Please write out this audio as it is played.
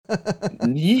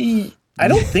I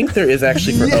don't think there is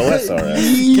actually for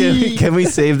OSRS. Can we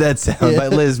save that sound? By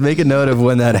Liz, make a note of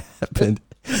when that happened.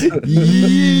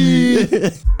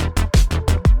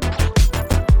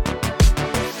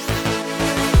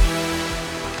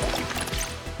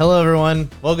 Hello, everyone.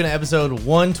 Welcome to episode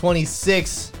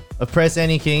 126 of Press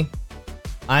Any Key.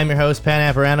 I'm your host,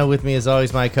 Pan Apparano. With me, as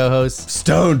always, my co-host,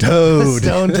 Stone Toad.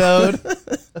 Stone Toad.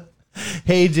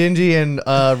 Hey, Gingy, and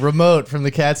remote from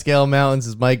the Catskill Mountains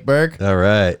is Mike Burke. All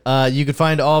right. You can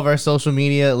find all of our social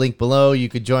media linked below. You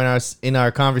could join us in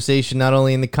our conversation, not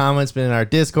only in the comments, but in our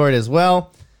Discord as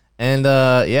well. And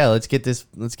yeah, let's get this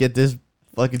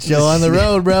fucking show on the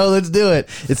road, bro. Let's do it.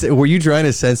 Were you trying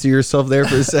to censor yourself there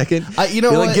for a second? You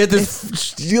know what? Like,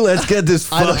 let's get this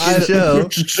fucking show.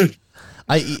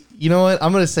 You know what?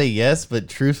 I'm gonna say yes, but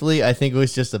truthfully, I think it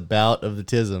was just a bout of the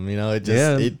tism. You know, it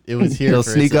was here. They'll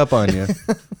sneak up on you.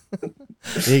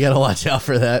 You gotta watch out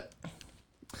for that.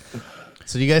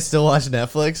 So, do you guys still watch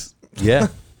Netflix? Yeah.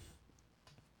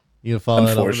 You gonna follow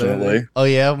that up? Unfortunately. Oh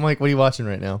yeah, Mike. What are you watching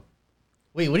right now?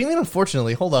 Wait, what do you mean?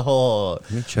 Unfortunately, hold on.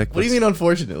 Let me check. What do you mean?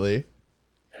 Unfortunately?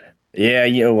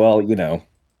 Yeah, well,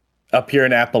 up here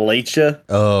in Appalachia,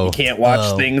 you can't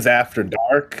watch things after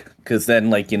dark because then,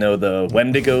 the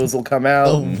Wendigos will come out.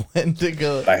 Oh,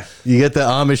 Wendigo! You get the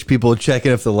Amish people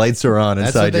checking if the lights are on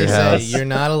inside your house. That's what they say. You're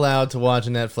not allowed to watch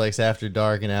Netflix after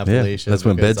dark in Appalachia. Yeah, that's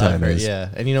when bedtime is. Yeah,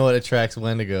 and you know what attracts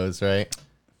Wendigos, right?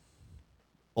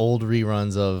 Old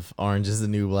reruns of Orange is the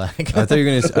New Black. I thought you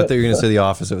were gonna say The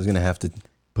Office. I was gonna have to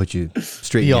put you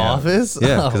straight. The Office?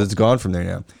 Yeah, because it's gone from there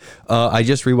now. I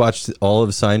just rewatched all of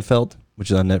Seinfeld,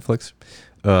 which is on Netflix.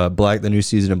 The new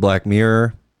season of Black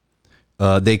Mirror.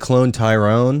 They cloned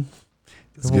Tyrone.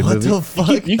 It's a good movie. The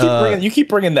fuck? You keep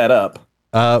bringing that up.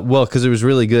 Well, because it was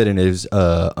really good and it was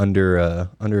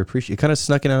underappreciated. It kind of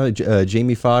snuck in out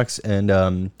Jamie Foxx and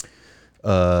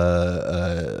pull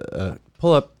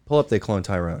up. They cloned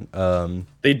Tyrone.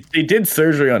 They did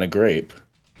surgery on a grape.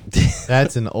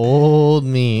 That's an old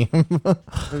meme.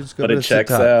 But it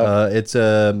checks out. It's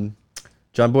John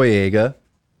Boyega,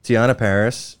 Tiana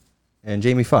Paris, and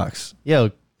Jamie Foxx. Yo,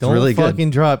 don't really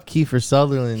fucking drop Kiefer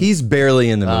Sutherland. He's barely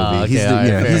in the movie.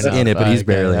 Okay, He's in it, but he's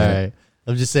barely in it.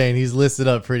 I'm just saying he's listed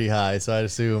up pretty high, so I'd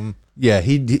assume. Yeah,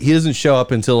 he doesn't show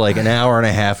up until like an hour and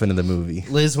a half into the movie.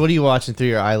 Liz, what are you watching through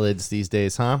your eyelids these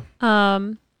days, huh?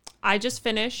 I just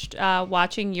finished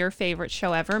watching your favorite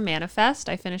show ever, Manifest.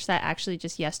 I finished that actually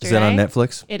just yesterday. Is that on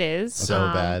Netflix? It is. So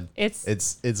bad. It's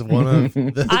one of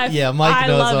the, yeah, Mike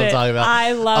knows what I'm talking about.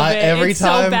 I love it. It's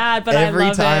so bad, but I love it.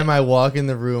 Every time I walk in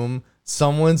the room,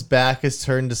 someone's back is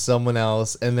turned to someone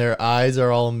else and their eyes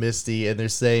are all misty and they're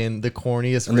saying the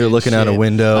corniest and they're looking out a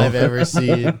window I've ever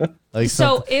seen. And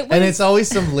it's always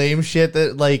some lame shit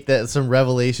that some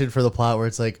revelation for the plot where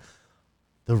it's like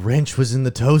the wrench was in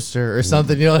the toaster or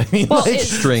something, you know what I mean? Well,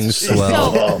 strings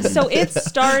swell. So it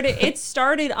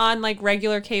started on like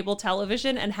regular cable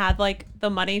television and had like the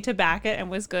money to back it and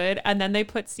was good. And then they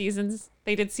did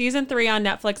season 3 on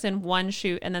Netflix in one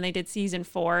shoot, and then they did season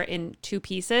 4 in 2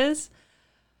 pieces.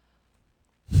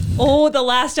 Oh, the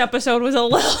last episode was a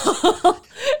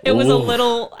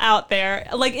little out there.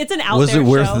 Like, it's an out there Was it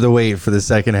worth show. the wait for the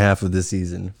second half of the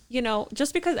season?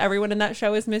 Just because everyone in that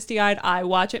show is misty-eyed, I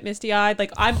watch it misty-eyed.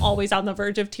 Like, I'm always on the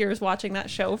verge of tears watching that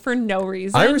show for no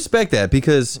reason. I respect that,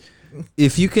 because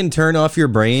if you can turn off your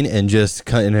brain and just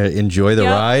kind of enjoy the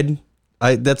ride,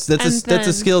 that's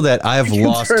a skill that I've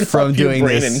lost from doing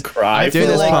this. And cry. I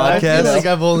feel like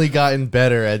I've only gotten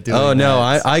better at doing. Oh no,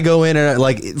 that. I go in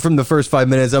and from the first 5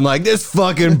 minutes, I'm like, this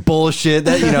fucking bullshit.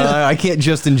 That I can't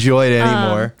just enjoy it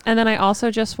anymore. And then I also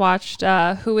just watched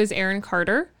Who is Aaron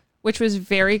Carter, which was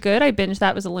very good. I binged that.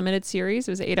 It was a limited series.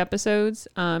 It was 8 episodes.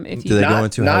 Do they go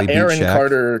into how he beat Aaron Shaq?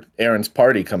 Carter, Aaron's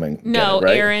party coming? No,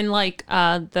 right? Aaron, like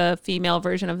the female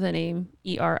version of the name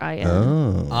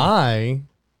Erin.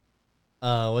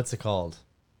 Oh. What's it called?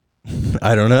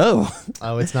 I don't know.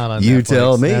 Oh, it's not on Netflix. You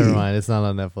tell me. Never mind, it's not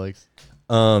on Netflix.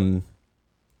 I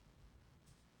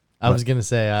was gonna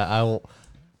say I've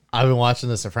been watching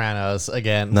The Sopranos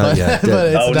again. Not yet.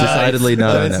 But it's decidedly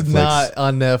not on Netflix. It's not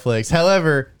on Netflix.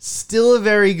 However, still a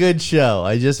very good show.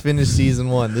 I just finished season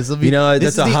 1. This will be.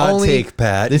 That's a hot take,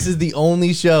 Pat. This is the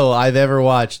only show I've ever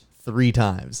watched 3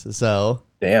 times. So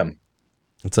damn.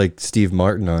 It's like Steve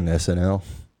Martin on SNL.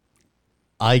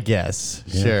 I guess.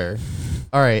 Yeah. Sure.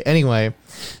 All right. Anyway,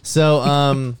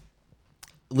 so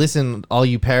listen, all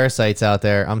you parasites out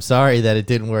there, I'm sorry that it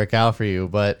didn't work out for you,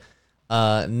 but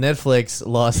Netflix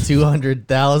lost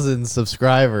 200,000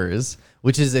 subscribers,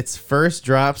 which is its first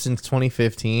drop since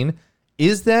 2015.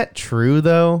 Is that true,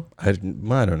 though? I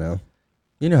don't know.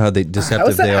 You know how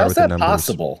deceptive they are with the numbers. How's that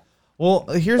possible? Well,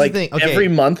 here's Like the thing. Okay, every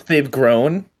month they've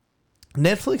grown.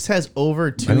 Netflix has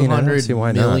over I mean, I don't 200 see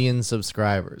why not. million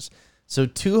subscribers. So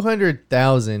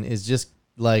 200,000 is just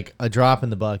like a drop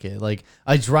in the bucket, like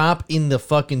a drop in the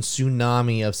fucking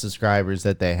tsunami of subscribers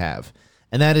that they have.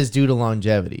 And that is due to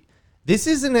longevity. This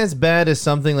isn't as bad as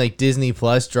something like Disney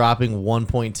Plus dropping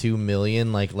 1.2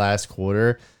 million like last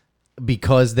quarter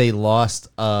because they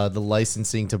lost the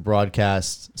licensing to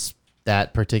broadcast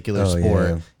that particular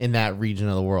sport in that region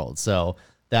of the world. So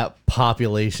that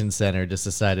population center just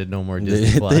decided no more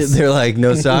Disney Plus. They're like,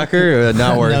 no soccer,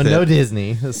 not worth it. No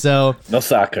Disney. So No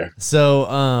soccer. So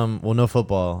well, no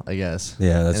football, I guess.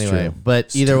 Yeah, that's true.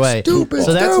 But either way, Stupid.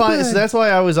 so that's why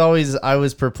I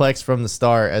was perplexed from the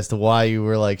start as to why you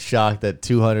were like shocked that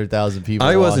 200,000 people.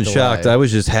 I wasn't walked shocked. away. I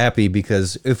was just happy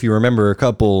because if you remember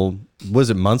was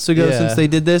it months ago since they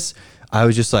did this? I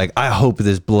was just like, I hope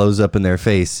this blows up in their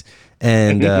face.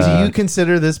 And do you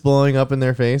consider this blowing up in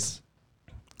their face?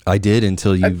 I did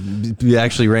until you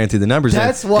actually ran through the numbers.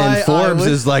 That's why and Forbes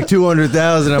is like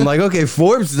 200,000. I'm like, okay,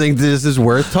 Forbes think this is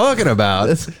worth talking about.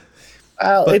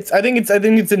 I think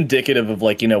it's indicative of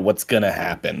like, what's gonna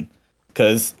happen,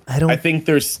 because I think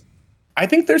there's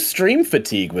stream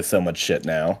fatigue with so much shit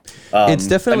now. It's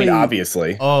definitely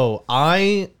obviously. Oh,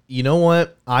 you know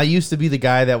what? I used to be the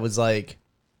guy that was like,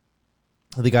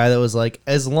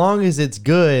 as long as it's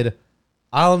good,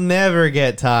 I'll never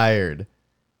get tired.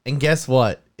 And guess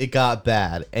what? It got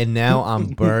bad, and now I'm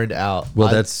burned out.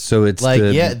 Well, it's like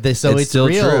it's still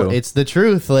real. true. It's the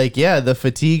truth. Like, yeah, the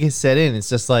fatigue has set in. It's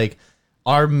just like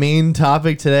our main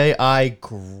topic today. I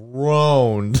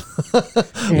groaned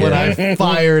when I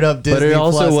fired up Disney But it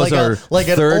also Plus, was our an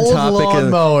third old topic.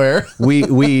 Lawnmower.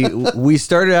 We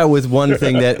started out with one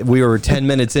thing that we were 10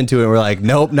 minutes into it, and we're like,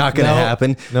 nope, not going to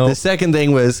happen. Nope. The second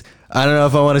thing was, I don't know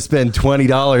if I want to spend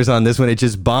 $20 on this when it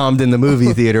just bombed in the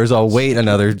movie theaters. I'll wait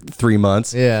another 3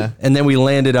 months. Yeah. And then we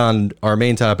landed on our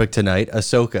main topic tonight,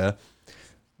 Ahsoka.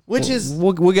 Which is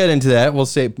we'll get into that. We'll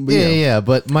say yeah.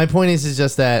 But my point is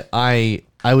just that I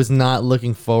was not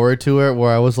looking forward to it.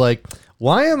 Where I was like,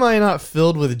 why am I not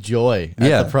filled with joy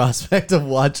at the prospect of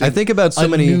watching? I think about so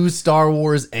many new Star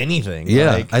Wars anything.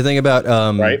 Yeah, like, I think about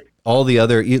right? all the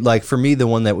other, like for me, the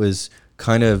one that was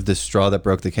kind of the straw that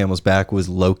broke the camel's back was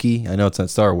Loki. I know it's not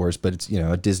Star Wars, but it's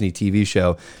a Disney TV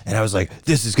show, and I was like,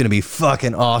 this is gonna be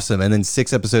fucking awesome. And then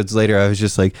 6 episodes later, I was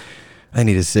just like, I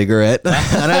need a cigarette,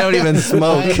 and I don't even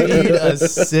smoke. I need a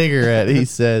cigarette, he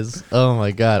says. Oh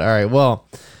my god. All right. Well,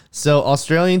 so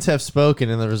Australians have spoken,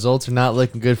 and the results are not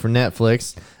looking good for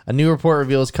Netflix. A new report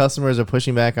reveals customers are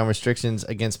pushing back on restrictions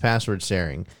against password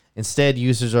sharing. Instead,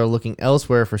 users are looking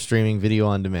elsewhere for streaming video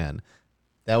on demand.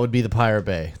 That would be the Pirate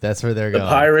Bay. That's where they're going. The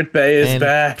Pirate Bay is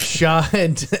back.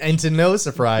 And to no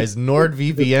surprise,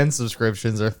 NordVPN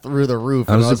subscriptions are through the roof.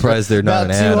 I'm surprised they're not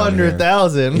about an ad on here.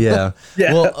 200,000. Yeah.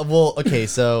 Well, okay.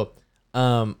 So,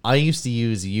 I used to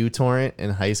use uTorrent in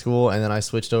high school, and then I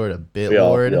switched over to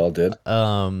BitLord. We all did.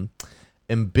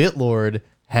 And BitLord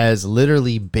has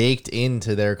literally baked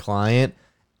into their client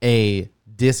a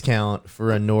discount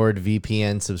for a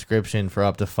NordVPN subscription for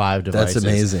up to 5 devices. That's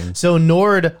amazing. So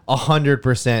Nord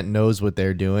 100% knows what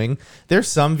they're doing. There's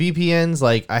some VPNs,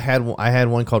 like I had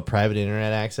one called Private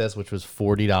Internet Access, which was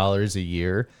 $40 a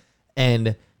year,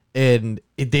 and they'd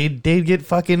get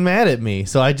fucking mad at me.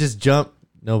 So I just jumped,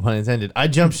 no pun intended, I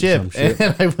jumped ship.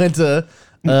 And I went to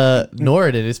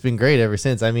Nord, and it's been great ever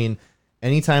since. I mean,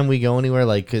 anytime we go anywhere,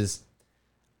 like, because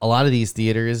a lot of these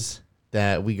theaters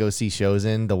that we go see shows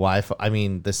in, the Wi-Fi, I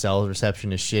mean, the cell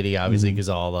reception is shitty, obviously, because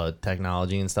all the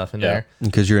technology and stuff in there.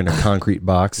 Because you're in a concrete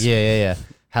box. Yeah.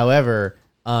 However,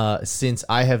 since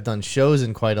I have done shows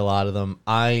in quite a lot of them,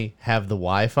 I have the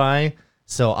Wi-Fi,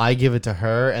 so I give it to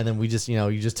her, and then we just,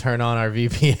 you just turn on our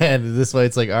VPN. This way,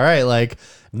 it's like, all right, like,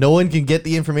 no one can get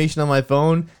the information on my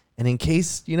phone, and in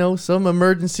case, some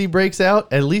emergency breaks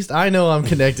out, at least I know I'm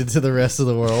connected to the rest of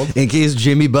the world. In case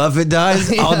Jimmy Buffett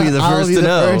dies, I'll be the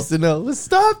first to know.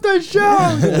 Stop the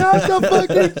show! Stop the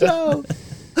fucking show!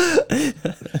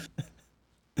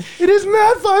 It is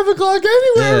not 5 o'clock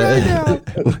anywhere right now.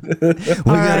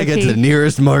 We gotta get to the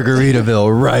nearest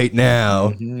Margaritaville right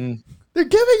now. They're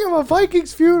giving him a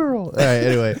Vikings funeral. All right,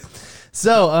 anyway.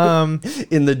 So,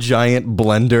 in the giant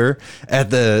blender at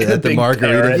the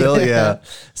Margaritaville, yeah.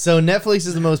 So Netflix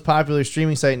is the most popular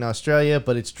streaming site in Australia,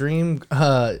 but its dream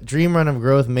run of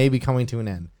growth may be coming to an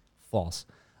end. False.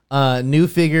 New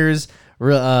figures,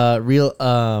 released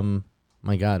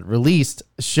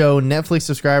show Netflix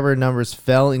subscriber numbers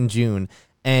fell in June,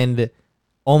 and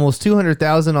almost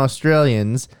 200,000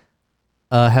 Australians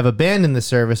have abandoned the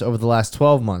service over the last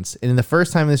 12 months. And in the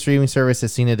first time the streaming service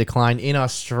has seen a decline in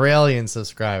Australian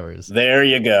subscribers. There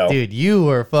you go. Dude, you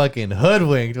were fucking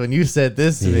hoodwinked when you said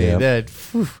this to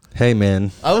me. Hey,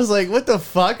 man. I was like, what the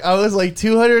fuck? I was like,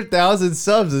 200,000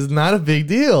 subs is not a big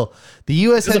deal. The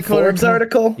U.S. There's a Forbes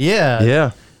article? Yeah.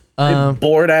 Yeah.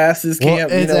 Bored asses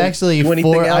can't. It's actually do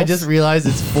anything else. I just realized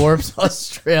it's Forbes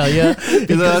Australia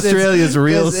Because Australia's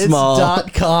real small.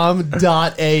 It's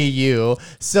 .com.au.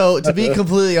 So to be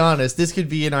completely honest, this could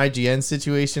be an IGN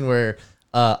situation where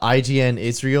IGN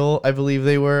Israel, I believe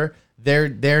they were.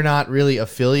 They're not really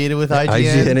affiliated with IGN.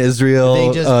 IGN Israel.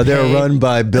 They just they're pay. run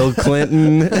by Bill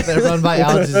Clinton. They're run by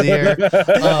Al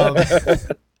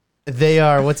Jazeera. They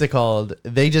are, what's it called?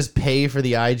 They just pay for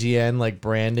the IGN like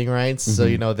branding rights, so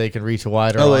they can reach a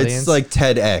wider audience. It's like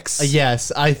TEDx.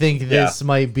 Yes, I think this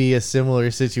might be a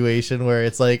similar situation where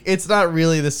it's like it's not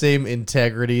really the same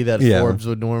integrity that Forbes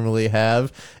would normally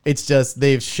have. It's just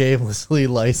they've shamelessly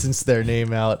licensed their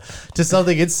name out to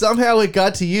something, and somehow it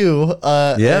got to you.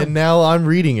 And now I'm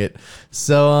reading it.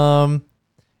 So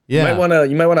yeah.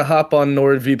 You might wanna hop on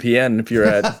NordVPN if you're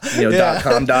at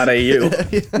 .com.au.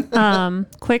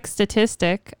 Quick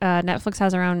statistic: Netflix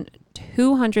has around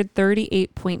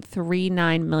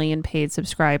 238.39 million paid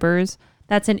subscribers.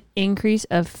 That's an increase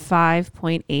of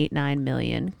 5.89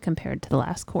 million compared to the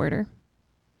last quarter.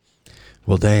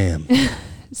 Well, damn.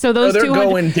 So those they're 200,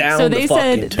 going down. So they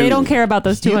said they don't care about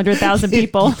those 200,000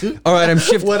 people. All right, I'm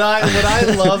shifting. What I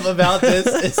love about this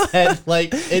is that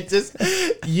like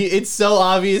it's so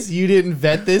obvious you didn't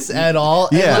vet this at all.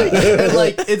 Yeah. And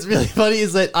it's really funny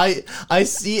is that I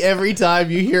see every time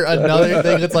you hear another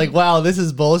thing that's like, wow, this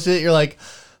is bullshit. You're like,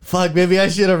 fuck, maybe I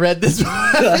should have read this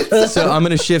one. So I'm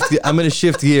gonna shift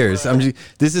gears.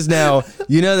 This is now.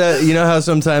 You know how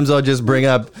sometimes I'll just bring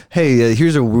up, hey,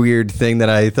 here's a weird thing that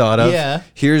I thought of. Yeah.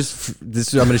 Here's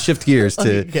this. I'm gonna shift gears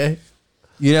to. Okay.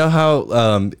 You know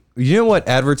how you know what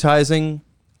advertising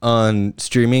on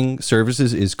streaming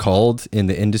services is called in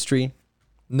the industry?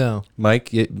 No.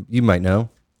 Mike, you might know.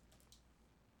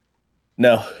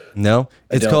 No. No,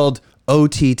 it's called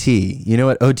OTT. You know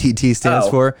what OTT stands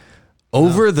for?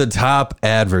 Over the top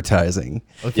advertising.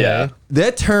 Okay. Yeah.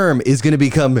 That term is going to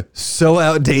become so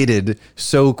outdated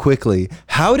so quickly.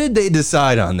 How did they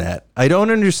decide on that? I don't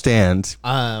understand.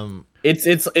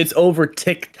 It's over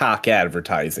TikTok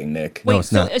advertising, Nick. Wait, No,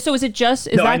 it's not. So is it just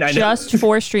just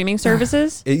for streaming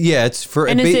services? It's for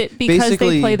And is it because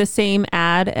basically they play the same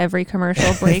ad every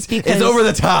commercial break? Because it's over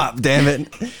the top. Damn it!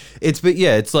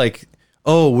 It's like,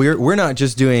 oh, we're not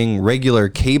just doing regular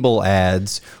cable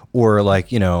ads or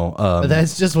but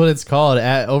that's just what it's called.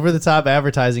 Over the top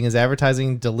advertising is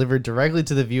advertising delivered directly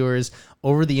to the viewers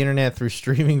over the internet through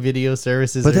streaming video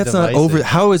services. But that's devices. not over.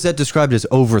 How is that described as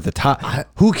over the top?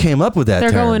 Who came up with that?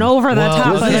 they're term? going over the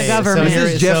top of the okay, government.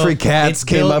 This is Jeffrey Katz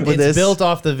came up with this. It's built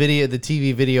off the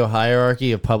TV video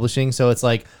hierarchy of publishing. So it's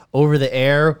like over the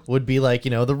air would be like,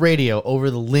 the radio. Over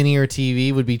the linear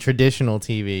TV would be traditional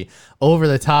TV. Over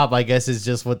the top, I guess, is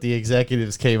just what the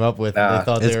executives came up with. They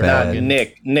thought they were fucking-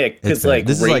 Nick, because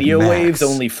This is radio like waves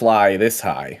Max. only fly this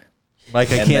high. Mike,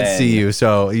 I And can't then- see you,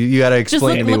 so you got to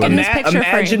explain to me look what at it this is. picture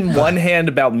Imagine one hand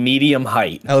about medium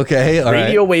height. Okay, all right.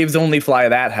 Radio waves only fly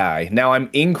that high. Now I'm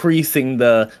increasing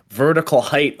the vertical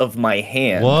height of my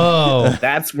hand. Whoa.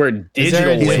 That's where there digital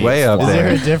a- He's waves way up Is fly. there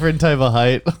a different type of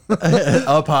height?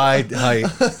 Up high, height.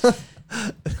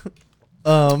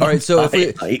 All right, so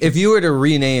if you were to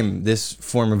rename this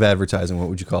form of advertising, what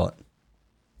would you call it?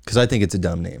 Because I think it's a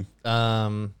dumb name.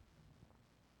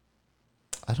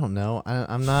 I don't know.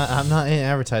 I'm not in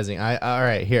advertising. All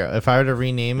right, here. If I were to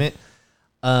rename it,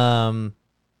 Yeah,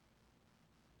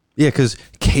 because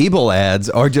cable ads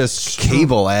are just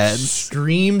cable ads.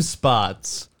 stream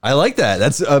spots. I like that.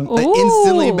 That's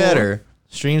instantly Ooh. better.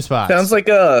 Stream spots. Sounds like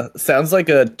a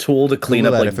tool to clean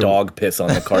Google up that like if it- dog piss on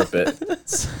the carpet.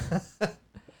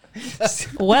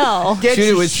 Well, Shoot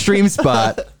it with Stream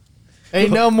Spot.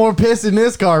 Ain't no more piss in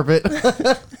this carpet.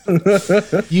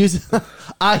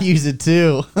 I use it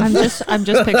too. I'm just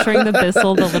picturing the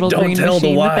Bissell, the little Don't green tell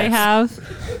the machine that they wives.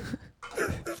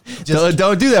 have.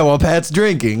 Don't do that while Pat's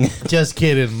drinking. Just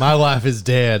kidding. My wife is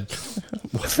dead.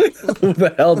 Who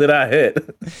the hell did I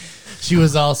hit? She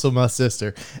was also my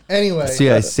sister. Anyway. See,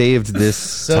 I saved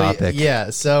this topic.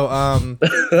 Yeah. So I'm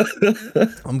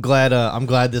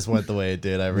glad this went the way it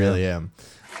did. I really am.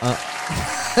 All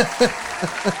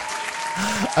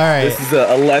right. This is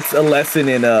a lesson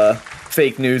in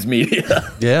fake news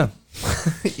media. Yeah.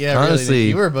 Yeah, Honestly, really,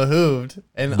 you were behooved.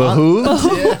 And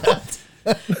Behooved? Yeah.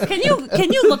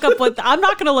 Can you look up what I'm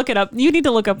not going to look it up. You need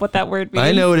to look up what that word means.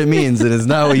 I know what it means, and it's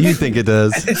not what you think it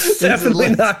does. It's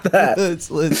definitely not that. This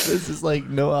is like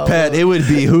no. Pat, it would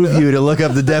behoove you to look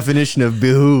up the definition of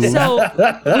behoove.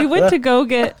 So we went to go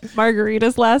get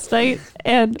margaritas last night,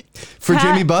 and For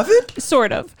Jimmy Buffett?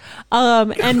 sort of.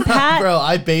 And Pat, Bro,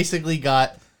 I basically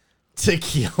got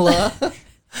tequila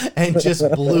and just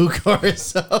blue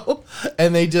Curacao,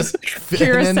 and they just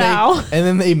Curacao. and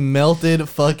then they melted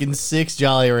fucking 6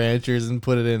 Jolly Ranchers and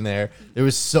put it in there. There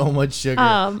was so much sugar,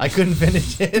 I couldn't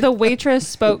finish it. the waitress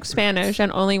spoke Spanish,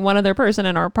 and only one other person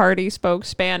in our party spoke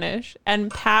Spanish. And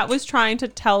Pat was trying to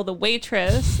tell the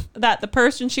waitress that the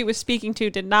person she was speaking to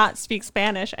did not speak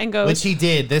Spanish, and goes, Which he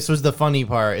did. This was the funny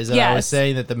part, is that I was Yes.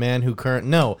 saying that the man who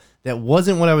that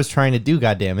wasn't what I was trying to do,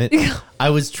 goddammit. I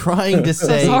was trying to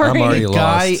say sorry. I'm already the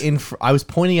guy lost. I was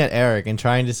pointing at Eric and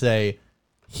trying to say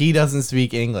he doesn't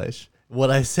speak English.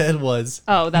 What I said was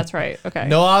 "Oh, that's right. Okay."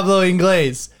 no hablo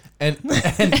inglés. And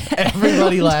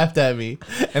everybody laughed at me.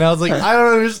 And I was like, I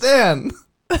don't understand.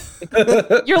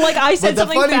 You're like, I But said the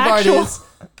something funny factual. part is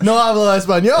no hablo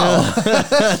español.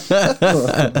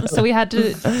 So we had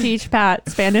to teach Pat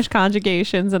Spanish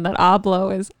conjugations, and that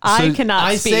hablo is I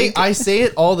cannot speak. I say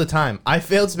it all the time. I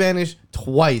failed Spanish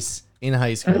twice in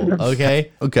high school.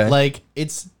 Okay. Okay. Like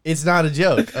it's not a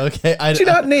joke. Okay. Did you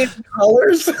not name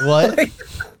colors? What? Like,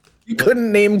 you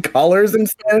couldn't name colors in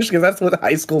Spanish because that's what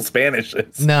high school Spanish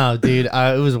is. No, dude.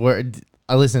 It was weird.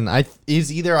 Listen.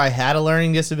 Is either I had a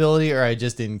learning disability or I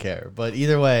just didn't care. But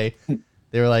either way,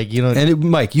 they were like,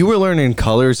 Mike, you were learning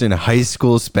colors in high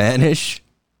school Spanish?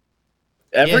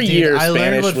 Every dude, year, I Spanish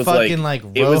learned what was fucking like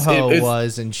rojo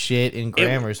was and shit in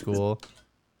grammar school.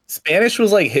 Spanish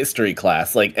was like history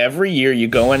class. Like every year, you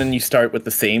go in and you start with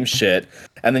the same shit,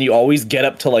 and then you always get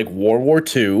up to like World War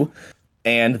II,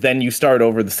 and then you start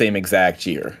over the same exact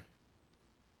year.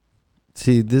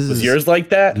 See, this Was is yours like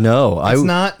that? No, It's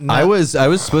not- I was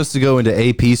supposed to go into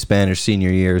AP Spanish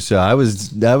senior year, so I was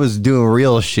doing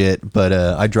real shit, but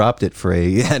I dropped it for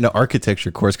an architecture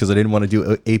course because I didn't want to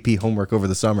do AP homework over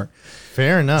the summer.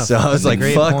 Fair enough. So I was That's a like,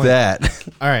 great fuck point. that.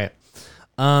 All right.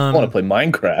 I want to play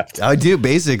Minecraft. I do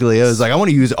basically. I was like, I want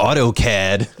to use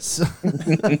AutoCAD. So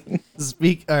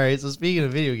speaking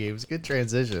of video games, good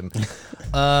transition.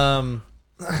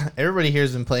 Everybody here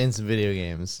has been playing some video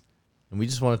games, and we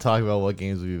just want to talk about what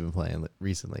games we've been playing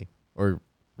recently. Or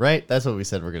right? That's what we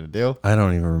said we're gonna do. I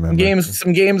don't even remember.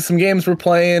 Some games we're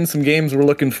playing, some games we're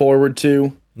looking forward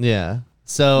to. Yeah.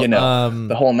 So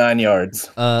The whole 9 yards.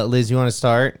 Liz, you want to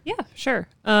start? Yeah, sure.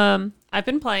 I've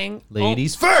been playing.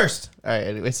 Ladies first. All right.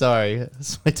 Anyway, sorry.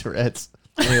 It's my Tourette's.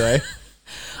 Anyway.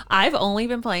 I've only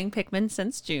been playing Pikmin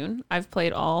since June. I've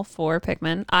played all 4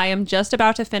 Pikmin. I am just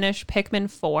about to finish Pikmin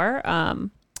 4.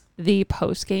 The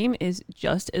post game is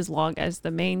just as long as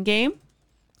the main game.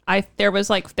 There's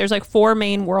like 4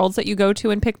 main worlds that you go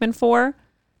to in Pikmin 4.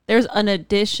 There's an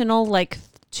additional like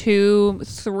 2,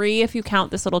 3 if you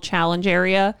count this little challenge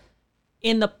area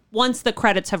once the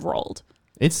credits have rolled.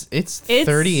 It's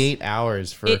 38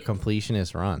 hours for a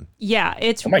completionist run. Yeah,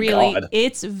 it's God.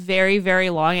 it's very,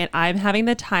 very long, and I'm having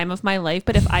the time of my life.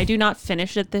 But if I do not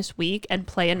finish it this week and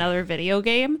play another video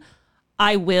game,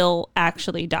 I will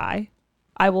actually die.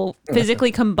 I will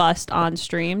physically combust on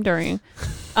stream during.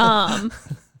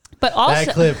 But also,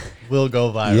 That clip will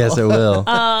go viral. Yes, it will.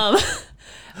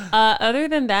 other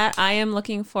than that, I am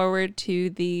looking forward to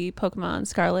the Pokemon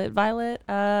Scarlet Violet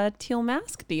Teal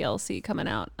Mask DLC coming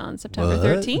out on September What?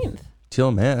 13th.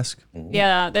 Teal Mask.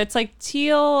 Yeah, that's like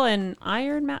teal and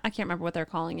iron mask. I can't remember what they're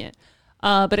calling it.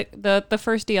 But the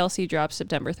first DLC drops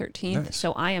September 13th. Nice.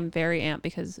 So I am very amped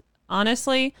because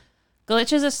honestly,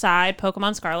 glitches aside,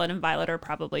 Pokemon Scarlet and Violet are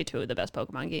probably 2 of the best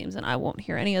Pokemon games, and I won't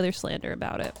hear any other slander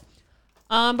about it.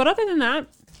 But other than that,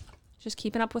 just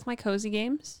keeping up with my cozy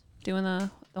games, doing the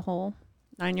whole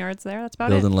 9 yards there. That's about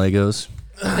Building Legos.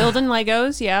 it. Building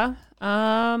Legos, yeah.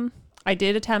 I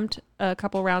did attempt a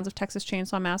couple rounds of Texas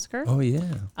Chainsaw Massacre. Oh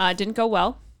yeah. Didn't go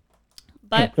well,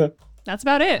 but that's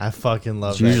about it. I fucking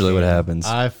love It's that usually what game. happens.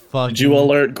 I fucking Did you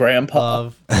alert Grandpa?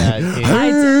 love that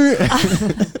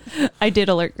game. I did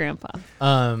alert Grandpa.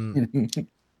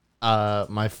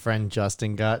 My friend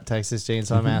Justin got Texas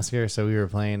Chainsaw Massacre, so we were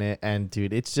playing it, and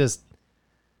dude, it's just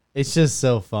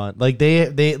so fun. Like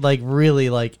they like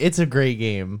really like it's a great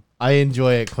game. I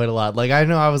enjoy it quite a lot. Like I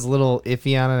know I was a little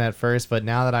iffy on it at first, but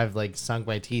now that I've like sunk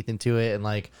my teeth into it and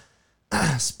like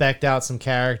specced out some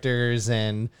characters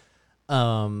and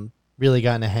really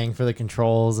gotten a hang for the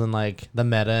controls and like the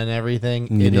meta and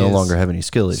everything, You it no is longer have any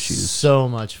skill issues. so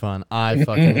much fun. I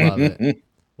fucking love it.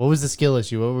 What was the skill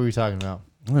issue? What were we talking about?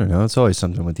 I don't know. It's always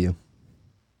something with you.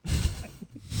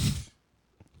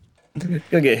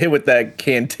 Gonna get hit with that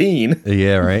canteen.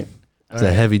 Yeah, right. It's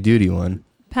a heavy duty one.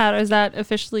 Pat, is that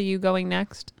officially you going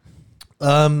next?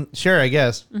 Sure, I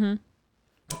guess.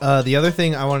 The other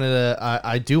thing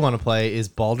I do want to play is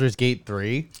Baldur's Gate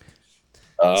 3.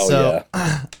 Oh So,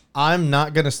 yeah. I'm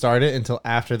not gonna start it until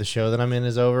after the show that I'm in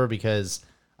is over because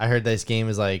I heard this game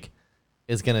is like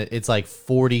it's like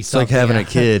 40. It's like having a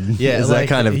kid. Yeah, Is like,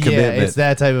 that kind of commitment. Yeah, it's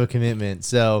that type of commitment.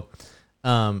 So,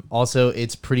 also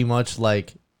it's pretty much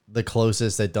like the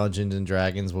closest that Dungeons and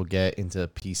Dragons will get into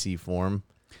PC form.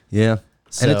 Yeah.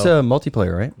 So, And it's a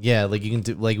multiplayer, right? yeah, like you can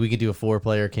do we could do a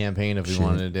 4-player campaign if we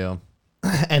wanted to do.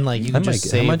 And like you can just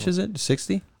save. How much is it?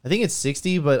 60? I think it's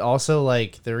 60, but also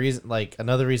like the reason, like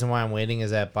another reason why I'm waiting is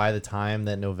that by the time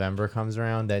that November comes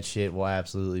around, that shit will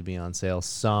absolutely be on sale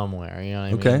somewhere. You know what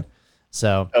I mean? Okay.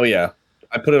 So Oh yeah.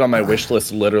 I put it on my wish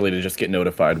list literally to just get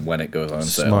notified when it goes on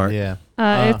sale. Smart. yeah,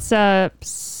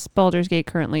 It's Baldur's Gate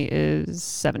currently is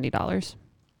 $70.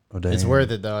 Oh, dang. it's worth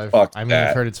it though. Fuck I've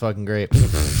that. heard it's fucking great.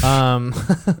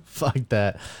 Fuck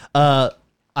that.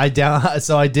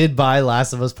 So I did buy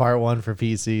Last of Us Part 1 for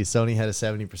PC. Sony had a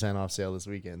 70% off sale this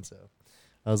weekend, so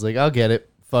I was like, I'll get it.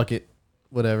 Fuck it.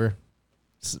 Whatever.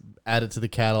 Just add it to the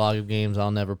catalog of games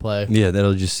I'll never play. Yeah,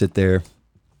 that'll just sit there.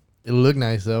 It'll look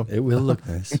nice though. It will look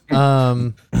nice.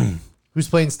 Who's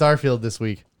playing Starfield this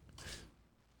week?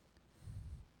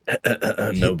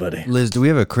 Nobody. Liz, do we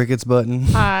have a crickets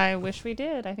button? I wish we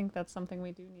did. I think that's something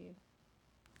we do need.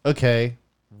 Okay,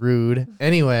 rude.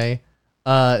 Anyway,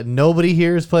 nobody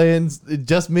here is playing.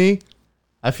 Just me.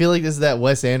 I feel like this is that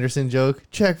Wes Anderson joke.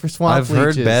 Check for swamp I've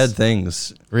heard leeches. bad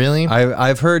things. Really?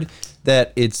 I've heard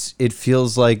that it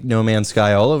feels like No Man's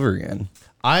Sky all over again.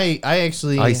 I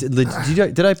actually. Did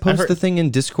I post heard- the thing in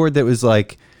Discord that was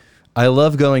like, I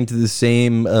love going to the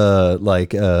same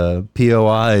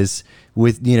POIs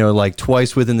with like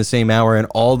twice within the same hour, and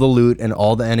all the loot and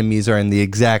all the enemies are in the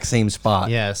exact same spot.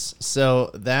 Yes. So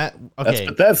that okay. That's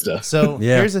Bethesda. So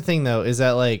Yeah. here's the thing though, is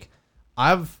that like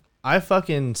I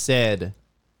fucking said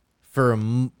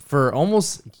for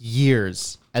almost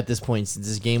years at this point since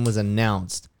this game was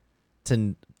announced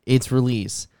to its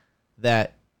release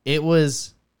that it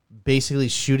was basically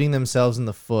shooting themselves in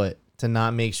the foot to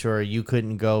not make sure you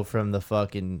couldn't go from the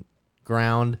fucking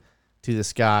ground to the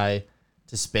sky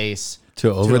to space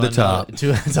To over the top. to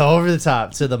over the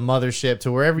top to the mothership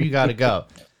to wherever you got to go.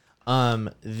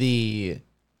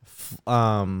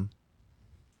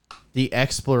 The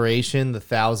exploration, the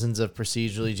thousands of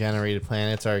procedurally generated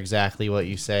planets are exactly what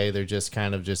you say. They're just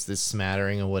kind of just this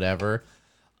smattering of whatever.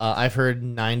 I've heard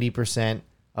 90%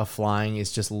 of flying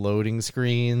is just loading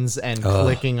screens and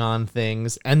clicking on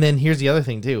things. And then here's the other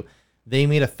thing too. They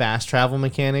made a fast travel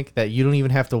mechanic that you don't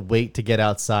even have to wait to get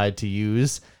outside to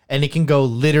use. And it can go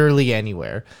literally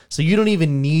anywhere. So you don't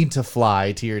even need to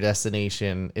fly to your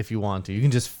destination if you want to. You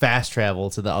can just fast travel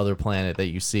to the other planet that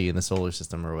you see in the solar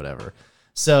system or whatever.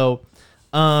 So,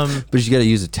 But you got to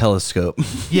use a telescope.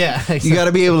 yeah. You got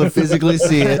to be able to physically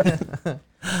see it.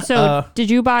 So, did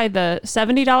you buy the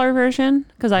 $70 version?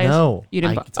 Because No, you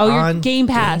didn't. it's Your on Game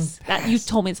Pass. Game That you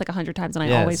told me it's like 100 times, and I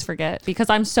Yes. always forget because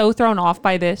I'm so thrown off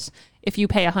by this. If you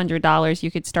pay $100, you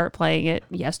could start playing it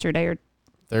yesterday or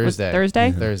Thursday.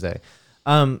 Thursday? Thursday.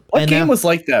 What and game now- was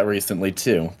like that recently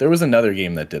too? There was another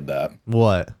game that did that.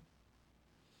 What?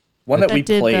 One that That we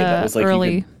did played the that was like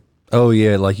early. you could, Oh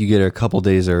yeah, like you get a couple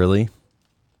days early.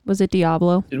 Was it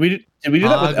Diablo? did we do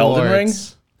that with Elden Ring?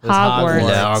 Hogwarts. It was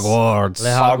Hogwarts. Hogwarts. The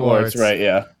Hogwarts, right?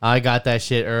 Yeah. I got that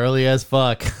shit early as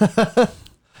fuck.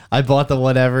 I bought the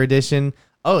whatever edition.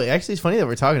 Oh, actually, it's funny that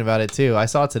we're talking about it too. I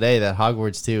saw today that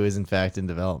Hogwarts 2 is in fact in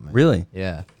development. Really?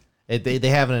 Yeah. They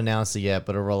haven't announced it yet,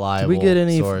 but a reliable Did we get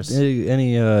any source.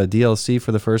 DLC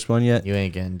for the first one yet? You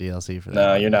ain't getting DLC for that.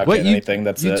 No, you're not What, getting anything.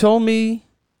 That's you it. told me.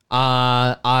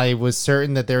 I was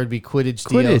certain that there would be Quidditch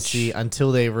Quidditch. DLC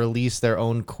until they released their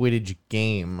own Quidditch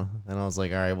game. And I was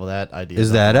like, all right, well, that idea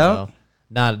Is that out?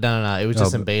 No. It was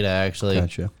just Oh, in beta, actually.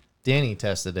 Gotcha. Danny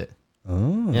tested it.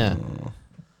 Oh. Yeah.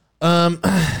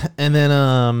 And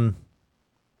then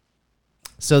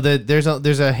so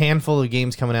there's a handful of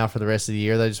games coming out for the rest of the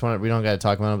year that we don't got to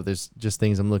talk about them, but there's just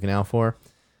things I'm looking out for.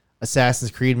 Assassin's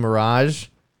Creed Mirage.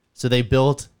 So they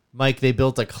built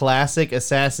a classic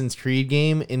Assassin's Creed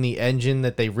game in the engine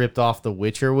that they ripped off The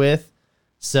Witcher with.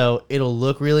 So it'll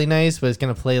look really nice, but it's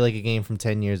going to play like a game from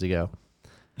 10 years ago.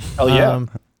 Oh yeah.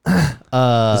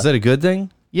 Is that a good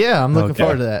thing? Yeah, I'm looking Okay.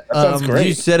 forward to that. That sounds great.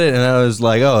 You said it, and I was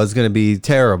like, "Oh, it's gonna be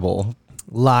terrible."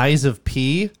 Lies of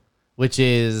P, which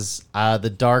is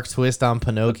the dark twist on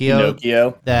Pinocchio.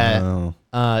 that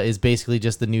Oh. is basically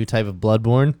just the new type of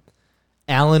Bloodborne.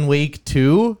 Alan Wake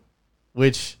 2,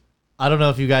 which I don't know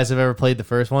if you guys have ever played the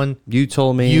first one. You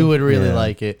told me You would really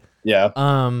like it. Yeah.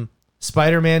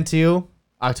 Spider-Man 2,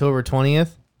 October 20th.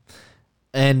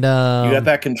 And You got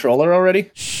that controller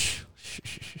already?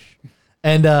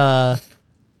 And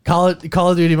Call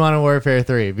of Duty Modern Warfare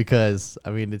 3, because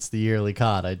I mean it's the yearly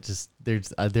COD. I just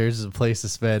there's a place to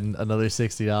spend another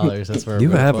 $60. That's where You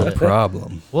I'm gonna have put a it.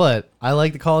 problem. What? I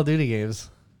like the Call of Duty games.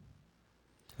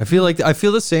 I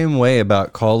feel the same way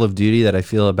about Call of Duty that I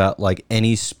feel about like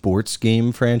any sports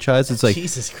game franchise. It's like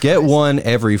Jesus Christ. get one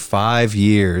every 5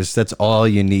 years. That's all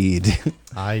you need.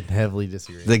 I heavily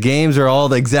disagree. The games are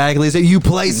all exactly the same. You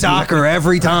play soccer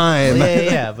every time.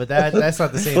 Yeah, but that's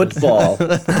not the same. Football.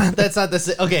 That's not the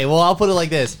same. Okay, well, I'll put it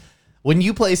like this. When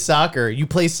you play soccer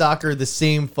the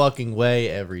same fucking way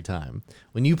every time.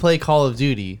 When you play Call of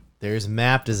Duty, there's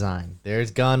map design,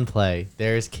 there's gunplay,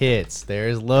 there's kits,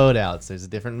 there's loadouts, there's a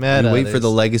different meta. You wait for the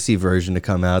legacy version to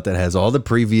come out that has all the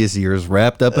previous years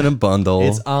wrapped up in a bundle.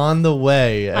 It's on the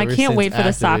way. I can't wait for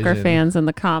the soccer Activision. fans in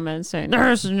the comments saying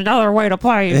there's another way to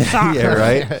play soccer. Yeah,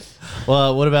 right.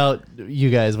 Well, what about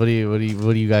you guys? What do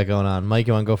you got going on? Mike,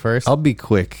 you want to go first? I'll be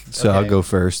quick, so I'll Okay. go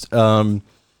first.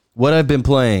 What I've been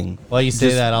playing. While you say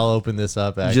just- that, I'll open this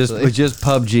up. Actually, Just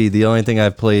PUBG, the only thing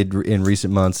I've played in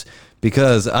recent months,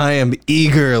 because I am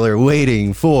eagerly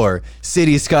waiting for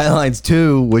City Skylines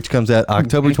 2, which comes out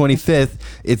October 25th.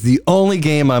 It's the only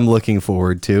game I'm looking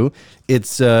forward to.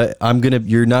 It's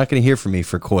you're not gonna hear from me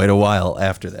for quite a while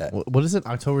after that. what is it?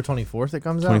 October 24th. It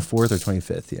comes out. 24th or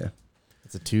 25th, yeah.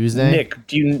 It's a Tuesday. Nick,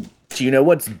 do you know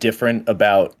what's different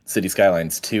about City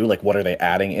Skylines 2? Like, what are they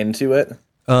adding into it?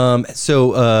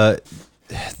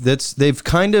 They've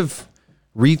kind of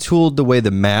retooled the way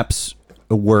the maps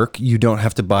work. You don't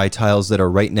have to buy tiles that are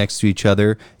right next to each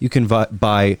other. You can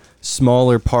buy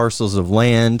smaller parcels of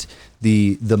land.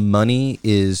 The money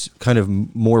is kind of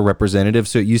more representative.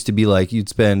 So it used to be like you'd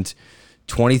spend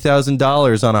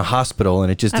 $20,000 on a hospital,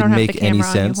 and it just I don't didn't have the make any camera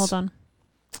on you. sense. Hold on.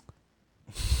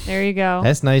 There you go.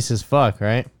 That's nice as fuck,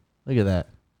 right? Look at that.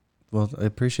 Well, I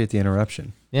appreciate the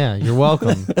interruption. Yeah, you're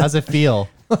welcome. How's it feel?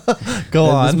 Go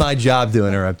It's on. my job to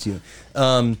interrupt you.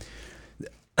 They've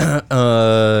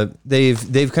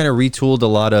kind of retooled a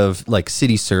lot of like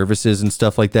city services and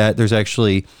stuff like that. There's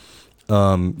actually,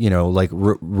 like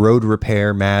road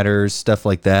repair matters, stuff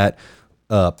like that.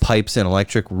 Pipes and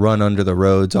electric run under the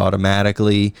roads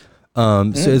automatically. So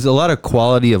there's a lot of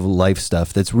quality of life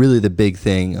stuff. That's really the big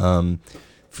thing.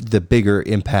 The bigger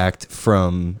impact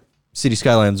from City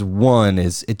Skylines 1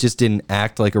 is it just didn't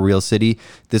act like a real city.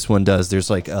 This one does. There's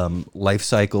like life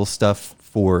cycle stuff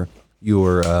for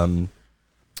your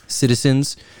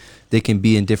citizens. They can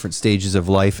be in different stages of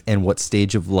life, and what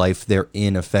stage of life they're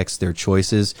in affects their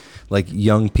choices. Like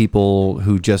young people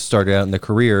who just started out in their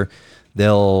career,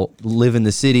 they'll live in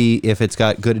the city if it's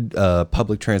got good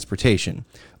public transportation.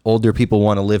 Older people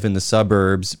want to live in the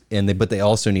suburbs, but they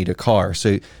also need a car.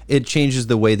 So it changes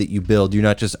the way that you build. You're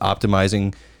not just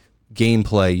optimizing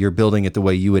gameplay, you're building it the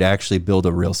way you would actually build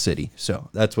a real city. So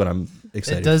that's what I'm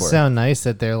excited It does for. sound nice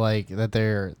that they're like that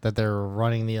they're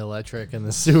running the electric and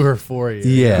the sewer for you.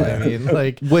 You know Yeah. what I mean,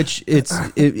 like Which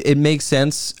it makes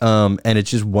sense, and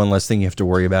it's just one less thing you have to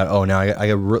worry about. Oh, now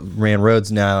I ran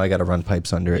roads. Now I got to run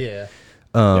pipes under it.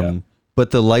 yeah.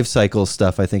 But the life cycle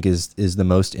stuff I think is the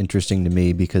most interesting to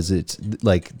me, because it's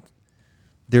like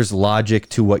there's logic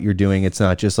to what you're doing. It's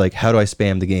not just like, how do I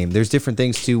spam the game? There's different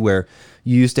things too, where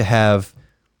you used to have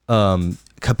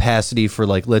capacity for,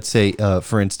 like, let's say,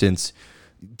 for instance,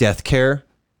 death care.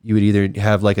 You would either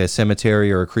have like a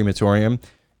cemetery or a crematorium,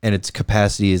 and its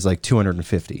capacity is like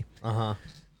 250.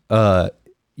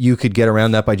 You could get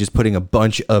around that by just putting a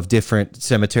bunch of different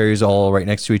cemeteries all right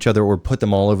next to each other, or put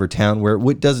them all over town, where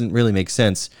it doesn't really make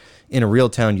sense. In a real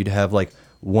town, you'd have like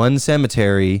one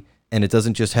cemetery, and it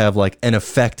doesn't just have like an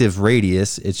effective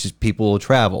radius. It's just people will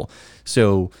travel.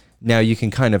 So now you can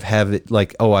kind of have it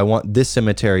like, oh, I want this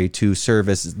cemetery to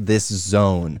service this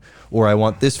zone, or I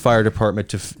want this fire department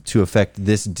to affect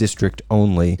this district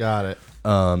only. Got it.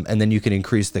 And then you can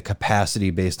increase the capacity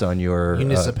based on your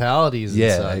Municipalities.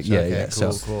 yeah, and such. yeah, Okay, yeah.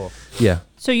 Cool, So- cool. Yeah.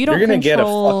 So you don't You're gonna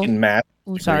control. get a fucking map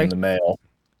sorry. in the mail.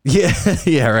 Yeah,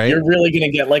 yeah, right. You're really gonna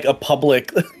get like a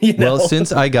public. Well,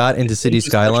 since I got into City It's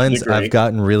actually Skylines, great. I've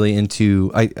gotten really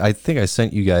into. I think I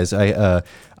sent you guys.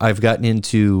 I've gotten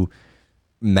into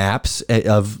maps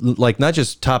of like not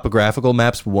just topographical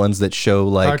maps, but ones that show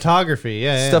like Cartography,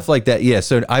 yeah. stuff like that. Yeah.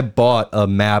 So I bought a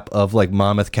map of like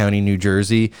Monmouth County, New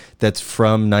Jersey, that's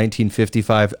from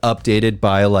 1955, updated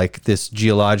by like this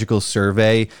geological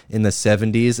survey in the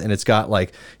 70s, and it's got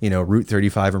like, you know, Route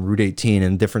 35 and Route 18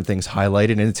 and different things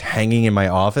highlighted, and it's hanging in my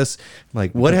office.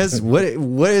 Like, what has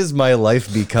my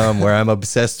life become where I'm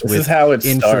obsessed This with is how it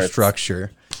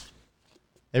infrastructure?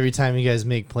 Every time you guys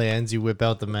make plans, you whip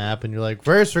out the map and you're like,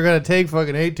 first we're gonna take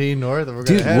fucking 18 north, and we're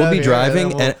gonna Dude, head we'll out be here, driving,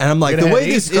 then and I'm like, the gonna way head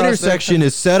this east across intersection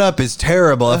is set up is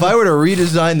terrible. If I were to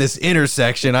redesign this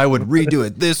intersection, I would redo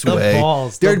it this way.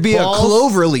 balls, There'd be balls. a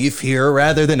clover leaf here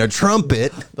rather than a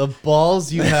trumpet. the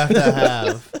balls you have to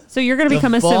have. So you're gonna The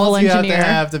become a civil balls you engineer.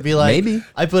 have to be like, Maybe.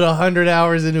 I put 100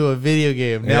 hours into a video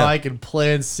game. Now Yeah. I can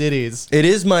plan cities. It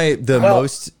is the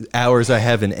most hours I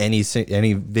have in any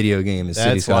video game is City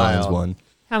That's Skylines wild. 1.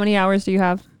 How many hours do you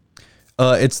have?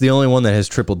 It's the only one that has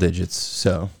triple digits,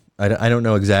 so I don't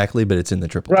know exactly, but it's in the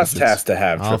triple Rust digits. has to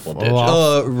have I'll triple f- digits.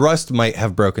 well, Rust might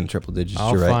have broken triple digits.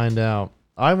 I'll You're right. find out.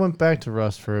 I went back to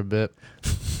Rust for a bit.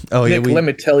 Oh yeah, Nick, let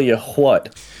me tell you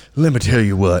what. let me tell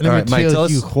you what. Let All me right, Mike, tell tell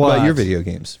us you about what. your video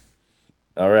games.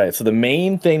 All right, so the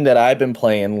main thing that I've been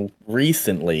playing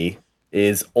recently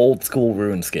is old school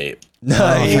RuneScape.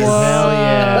 Nice. Hell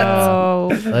yeah. Oh,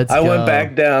 Let's I go. went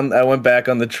back down. I went back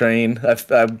on the train.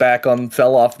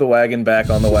 Fell off the wagon, back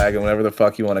on the wagon, whatever the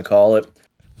fuck you want to call it.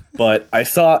 But I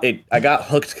saw it. I got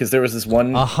hooked because there was this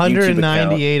one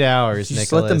 198 hours, Just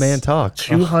Nicholas. let the man talk.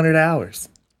 200 hours.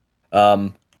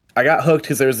 I got hooked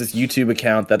because there was this YouTube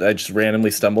account that I just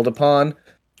randomly stumbled upon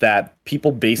that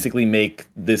people basically make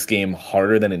this game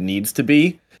harder than it needs to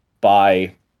be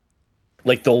by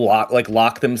like they'll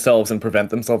lock themselves and prevent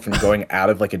themselves from going out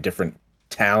of like a different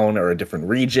town or a different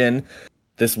region.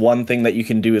 This one thing that you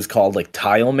can do is called like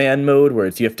Tile Man mode, where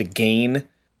it's you have to gain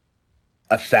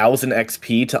 1,000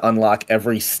 XP to unlock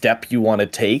every step you want to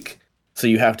take. So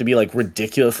you have to be like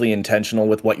ridiculously intentional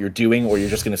with what you're doing, or you're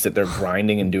just gonna sit there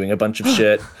grinding and doing a bunch of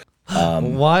shit.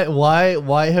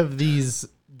 Why have these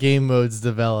game modes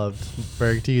developed,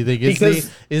 Berg? Do you think is Because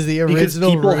the because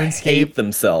original people RuneScape? hate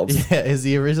themselves. Yeah, is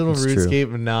the original That's true.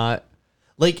 RuneScape not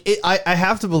like it? I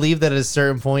have to believe that at a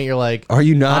certain point you're like, Are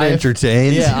you not I've-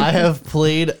 entertained? yeah, I have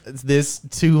played this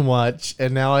too much,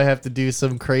 and now I have to do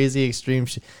some crazy extreme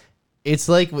shit. It's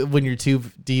like when you're too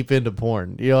deep into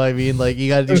porn. You know what I mean? Like you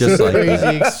got to do Just some like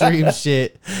crazy extreme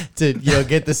shit to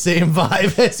get the same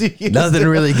vibe as you used Nothing to.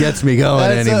 really gets me going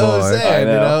That's what I'm anymore. saying, I you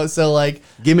know. know? So like,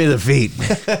 Give me the feet.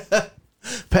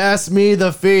 pass me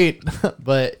the feet.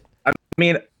 But I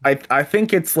mean, I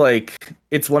think it's like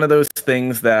it's one of those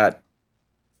things that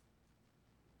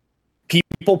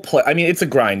people play. I mean, it's a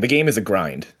grind. The game is a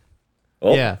grind.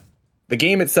 Oh, yeah, the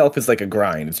game itself is like a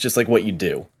grind. It's just like what you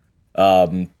do.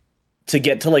 To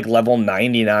get to like level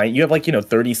 99, you have like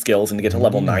 30 skills, and to get to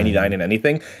level 99 in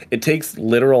anything, it takes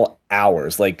literal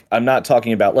hours. Like I'm not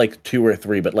talking about like 2 or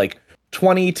 3, but like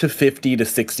 20 to 50 to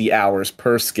 60 hours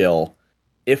per skill,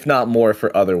 if not more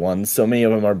for other ones. So many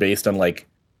of them are based on like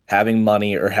having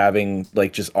money or having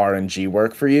like just RNG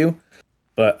work for you.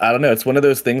 But I don't know, it's one of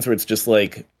those things where it's just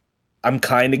like I'm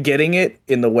kind of getting it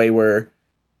in the way where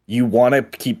you want to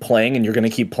keep playing, and you're going to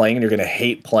keep playing, and you're going to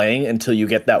hate playing until you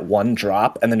get that one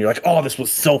drop, and then you're like, oh, this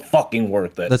was so fucking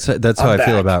worth it. That's how I'm I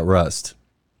feel back. about Rust.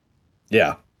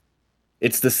 Yeah.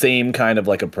 It's the same kind of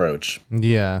like approach.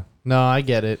 yeah. No, I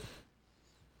get it.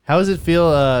 How does it feel?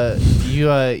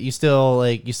 You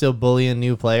still bullying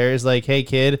new players? Like, hey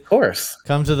kid, Of course.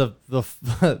 come to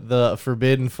the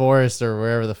forbidden forest or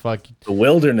wherever the fuck, The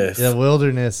wilderness. the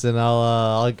wilderness, and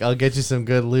I'll get you some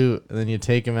good loot. And then you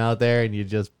take them out there and you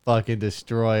just fucking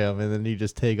destroy them, and then you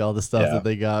just take all the stuff Yeah. that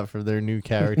they got for their new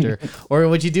character. Or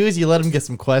what you do is you let them get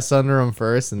some quests under them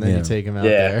first, and then Yeah. you take them out Yeah.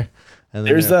 there. And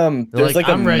then There's they're there's like,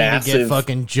 I'm a ready massive to get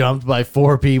fucking jumped by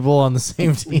 4 people on the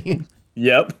same team.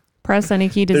 Yep. press any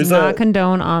key does There's not a-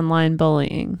 condone online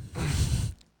bullying.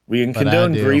 We can But I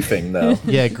condone do. griefing though.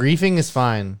 Yeah, griefing is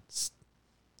fine.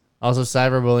 Also,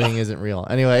 cyberbullying isn't real.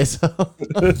 Anyway, so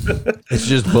It's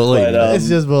just bullying. But, it's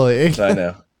just bullying. I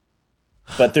know.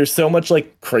 But there's so much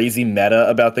like crazy meta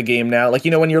about the game now. Like,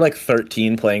 when you're like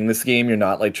 13 playing this game, you're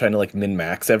not like trying to like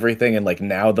min-max everything, and like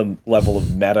now the level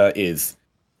of meta is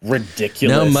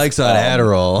ridiculous. now Mike's on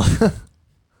Adderall.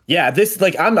 Yeah, this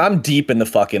like I'm deep in the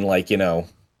fucking like,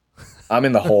 I'm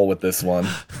in the hole with this one.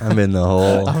 I'm in the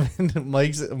hole.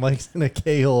 Mike's in a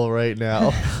K-hole right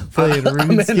now playing I'm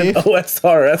in an RuneScape.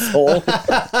 OSRS hole.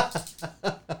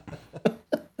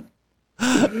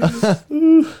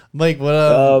 Mike, what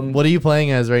are you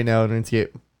playing as right now in RuneScape?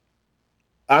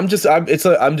 I'm just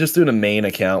doing a main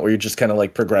account where you're just kind of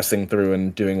like progressing through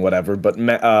and doing whatever. But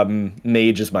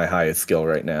mage is my highest skill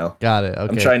right now. Got it. Okay.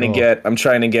 I'm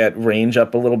trying to get range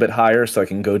up a little bit higher so I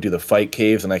can go do the fight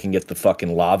caves and I can get the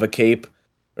fucking lava cape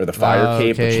or the fire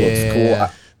cape, which looks cool.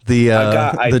 Yeah.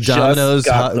 The Domino's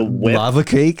got the whip. lava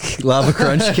cake, lava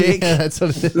crunch cake. Yeah, that's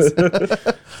what it is.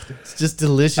 It's just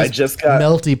delicious.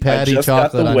 Melty patty got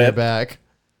chocolate the on your whip. back.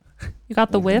 You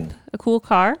got the whip, a cool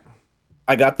car.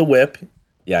 I got the whip.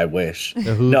 Yeah, I wish.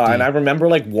 No, and I remember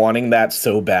like wanting that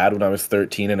so bad when I was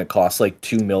 13 and it cost like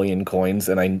 2 million coins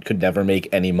and I could never make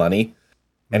any money.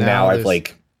 And now I've there's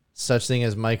like such thing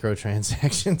as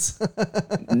microtransactions.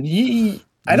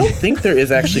 I don't think there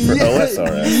is actually for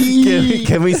OSRS.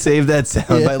 Can we save that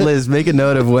sound? By Liz, make a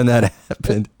note of when that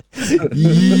happened.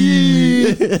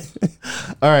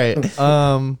 All right.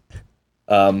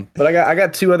 But I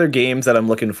got 2 other games that I'm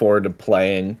looking forward to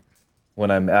playing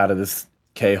when I'm out of this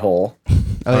K-hole.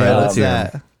 Oh yeah, let's what's hear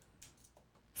that?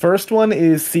 First one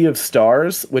is Sea of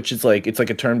Stars, which is like it's like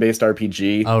a turn-based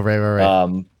RPG. Oh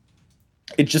right.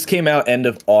 It just came out end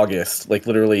of August, like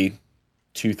literally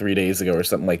 2-3 days ago or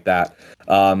something like that.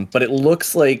 But it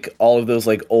looks like all of those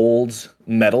like old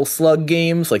Metal Slug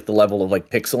games, like the level of like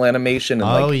pixel animation.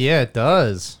 And, Yeah, it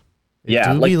does. It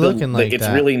do like be looking like it's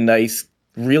that. really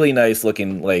nice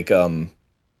looking like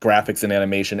graphics and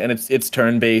animation, and it's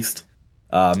turn-based.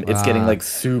 It's getting like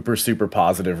super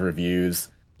positive reviews.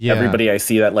 Yeah. Everybody I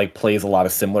see that like plays a lot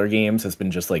of similar games has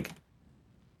been just like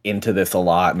into this a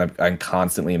lot, and I'm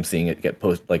constantly am seeing it get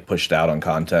pushed out on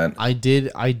content. I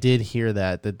did hear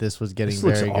that this was getting This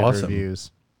looks very good awesome.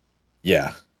 reviews.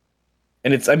 Yeah,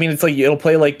 and it's like it'll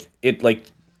play like it like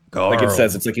it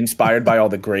says it's like inspired by all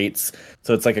the greats,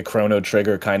 so it's like a Chrono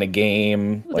Trigger kind of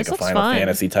game, Ooh, like this a looks Final fun.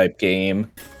 Fantasy type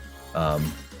game.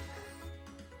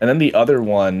 And then the other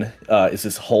one is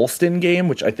this Holston game,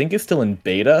 which I think is still in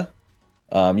beta.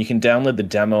 You can download the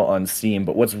demo on Steam,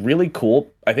 but what's really cool,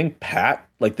 I think Pat,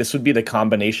 like this would be the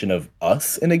combination of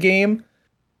us in a game,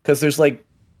 because there's like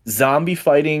zombie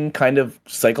fighting, kind of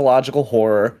psychological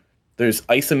horror. There's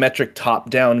isometric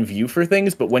top-down view for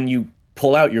things, but when you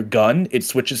pull out your gun, it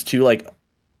switches to like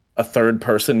a third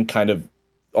person kind of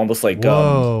almost like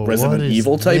Whoa, Resident what is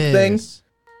Evil type thing. this?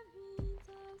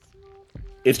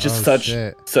 It's just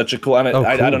Shit. such a cool. I cool.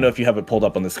 don't know if you have it pulled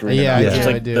up on the screen. Yeah, or not. It's I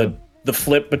just do, like I do. the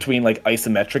flip between like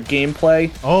isometric gameplay.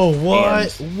 Oh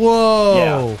what? And-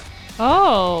 Whoa. Yeah.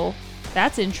 Oh,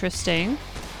 that's interesting.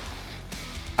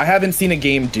 I haven't seen a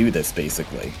game do this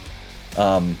basically.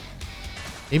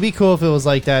 It'd be cool if it was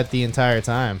like that the entire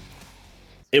time.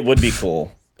 It would be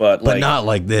cool, but But like not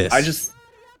like this. I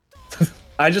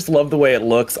just love the way it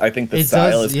looks. I think the It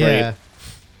style does, is yeah. great.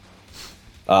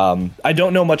 I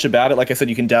don't know much about it. Like I said,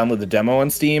 you can download the demo on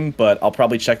Steam, but I'll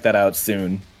probably check that out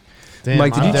soon. Damn,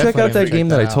 Mike, did I'm you check definitely out that gonna game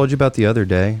check that I out. told you about the other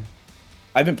day?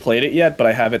 I haven't played it yet, but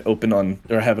I have it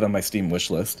have it on my Steam wish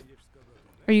list.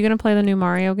 Are you gonna play the new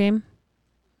Mario game?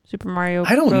 Super Mario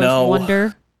I don't Bros. know.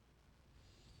 Wonder.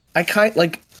 I kind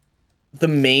like the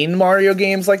main Mario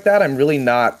games like that. I'm really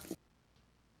not,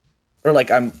 or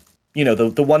like I'm,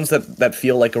 the ones that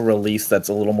feel like a release that's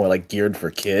a little more like geared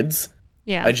for kids.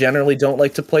 Yeah. I generally don't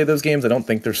like to play those games. I don't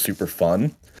think they're super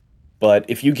fun. But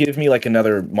if you give me like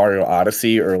another Mario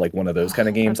Odyssey or like one of those kind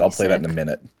of games, that'd I'll be play that in a sick.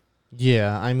 minute.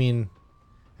 Yeah, I mean,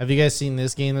 have you guys seen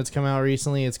this game that's come out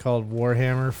recently? It's called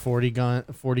Warhammer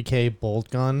 40K Bolt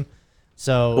Gun.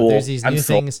 So Cool. there's these I'm new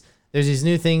sold. things. There's these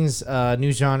new things,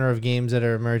 new genre of games that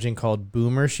are emerging called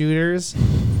boomer shooters.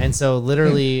 And so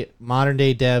literally modern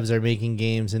day devs are making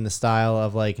games in the style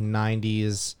of like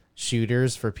 90s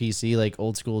shooters for PC, like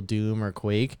old school Doom or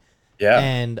Quake. Yeah.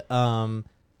 And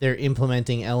they're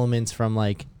implementing elements from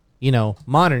like,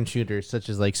 modern shooters such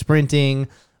as like sprinting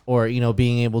or,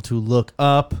 being able to look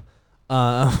up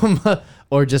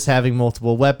or just having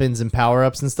multiple weapons and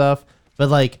power-ups and stuff. But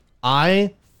like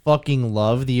I fucking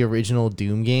love the original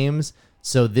Doom games.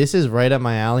 So this is right up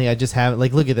my alley. I just have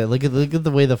like look at that. Look at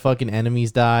the way the fucking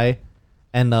enemies die.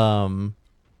 And I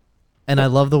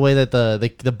love the way that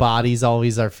the bodies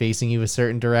always are facing you a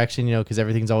certain direction, because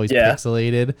everything's always Yeah.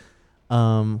 pixelated.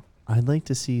 I'd like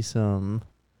to see some.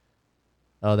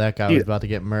 Oh, that guy was Dude. about to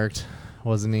get murked,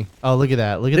 wasn't he? Oh, look at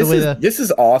that! Look at This the way is that. this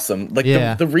is awesome. Like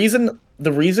Yeah. the reason I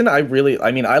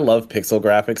love pixel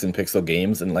graphics and pixel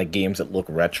games and like games that look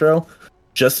retro,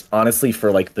 just honestly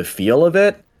for like the feel of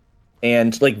it.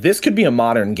 And like this could be a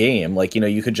modern game. Like,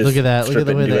 you could just Look at that! Look strip at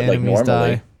the it way and do the it like enemies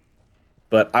normally. die.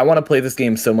 But I want to play this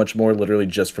game so much more literally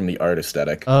just from the art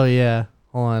aesthetic. Oh yeah,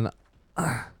 hold on.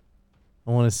 I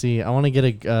want to see. I want to get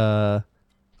a.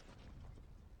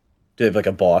 Do they have like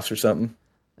a boss or something?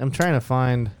 I'm trying to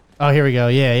find. Oh, here we go.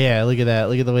 Yeah. Look at that.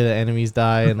 Look at the way the enemies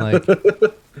die, and like,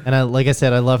 like I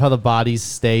said, I love how the bodies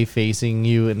stay facing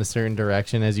you in a certain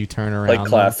direction as you turn around. Like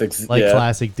classics, like yeah.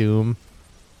 classic Doom.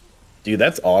 Dude,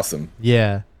 that's awesome.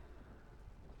 Yeah.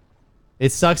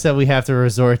 It sucks that we have to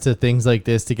resort to things like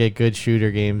this to get good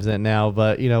shooter games now,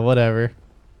 but whatever.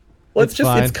 Well, It's it's just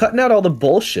fine. it's cutting out all the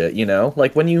bullshit,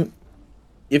 Like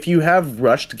if you have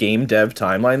rushed game dev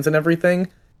timelines and everything,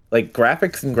 like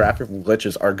graphics and graphical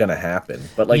glitches are gonna happen.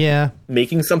 But like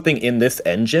making something in this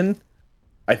engine,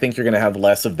 I think you're gonna have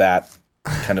less of that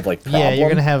kind of like problem. Yeah, you're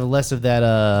gonna have less of that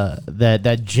that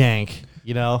jank,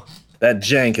 That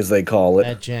jank, as they call it.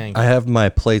 that jank. I have my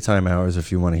playtime hours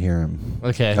if you want to hear them.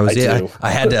 Okay.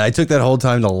 I took that whole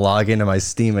time to log into my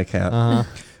Steam account.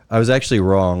 I was actually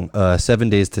wrong. 7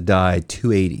 Days to Die,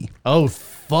 280. Oh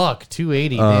fuck,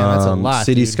 280. Damn, that's a lot.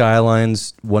 City dude.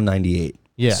 Skylines, 198.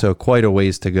 Yeah. So quite a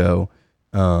ways to go.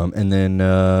 And then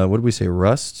what did we say?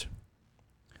 Rust.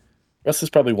 Rust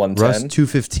is probably 110. Rust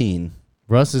 215.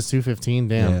 Russ is 215.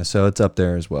 Damn. Yeah, so it's up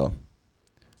there as well.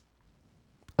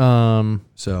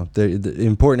 So the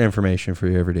important information for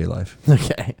your everyday life.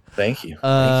 Okay. Thank you. You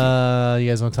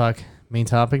guys want to talk main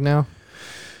topic now?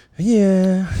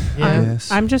 Yeah.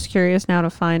 Yes. I'm just curious now to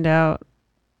find out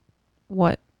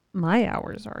what my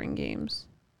hours are in games.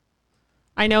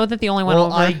 I know that the only one Well,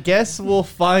 over. I guess we'll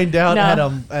find out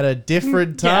No. at a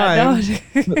different time.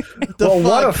 Well,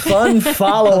 what a fun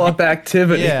follow-up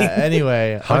activity. Yeah.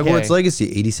 Anyway, Hogwarts okay.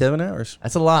 Legacy, 87 hours.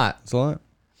 That's a lot. That's a lot.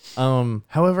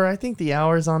 However, I think the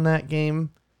hours on that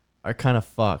game are kind of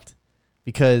fucked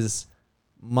because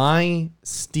my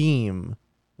Steam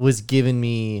was giving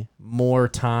me more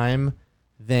time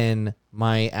than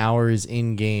my hours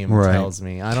in game tells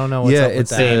me. I don't know what's up with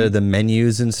it's that. the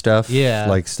menus and stuff. Yeah.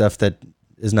 Like stuff that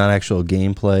is not actual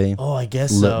gameplay. Oh, I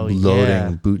guess so. Loading, Yeah.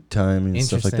 boot time, and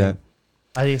stuff like that.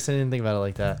 I guess I didn't think about it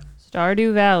like that.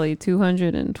 Stardew Valley,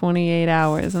 228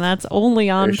 hours, and that's only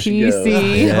on There she goes.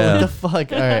 PC. Yeah. What the fuck?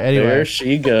 All right. Anyway. There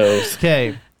she goes.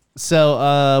 Okay.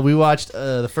 So we watched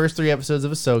the first 3 episodes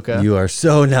of Ahsoka. You are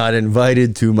so not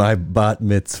invited to my bat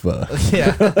mitzvah.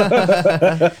 Yeah.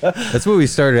 That's what we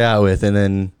started out with, and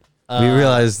then we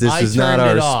realized this I is not turned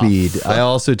our it off. speed. I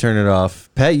also turned it off.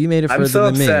 Pat, you made it I'm further so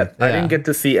than me. upset. I Yeah. didn't get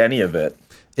to see any of it.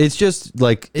 It's just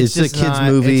like it's a just kids not-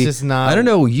 movie. it's just not- I don't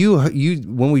know. You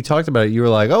when we talked about it, you were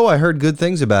like, "Oh, I heard good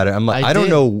things about it." I'm like, I don't did.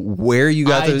 know where you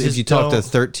got I those. If just you talk to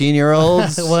don't-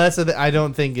 13-year-olds, Well, that's the thing. I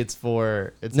don't think it's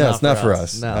for. It's No, not it's not for for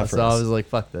us. us. No, Not for so us. I was like,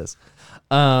 "Fuck this."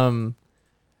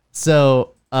 So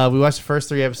we watched the first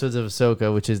 3 episodes of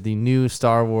Ahsoka, which is the new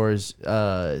Star Wars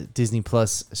Disney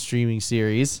Plus streaming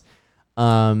series,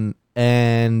 I'm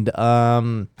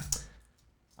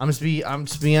just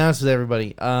being honest with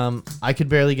everybody. I could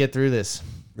barely get through this.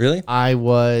 really? I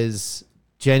was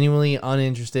genuinely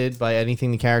uninterested by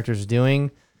anything the characters are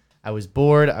doing. I was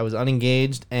bored. I was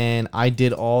unengaged, and I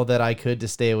did all that I could to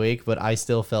stay awake, but I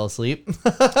still fell asleep.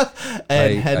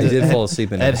 I did fall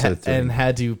asleep in episode 3. and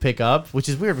had to pick up, which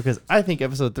is weird because I think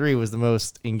episode 3 was the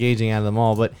most engaging out of them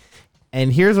all.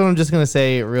 And here's what I'm just gonna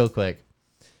say real quick.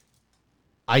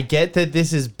 I get that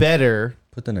this is better.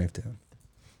 Put the knife down.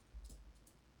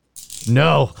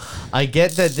 No, I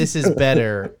get that this is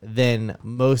better than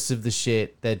most of the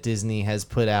shit that Disney has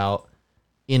put out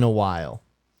in a while.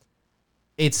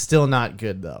 It's still not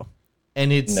good though.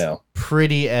 And it's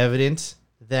pretty evident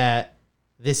that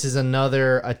this is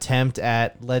another attempt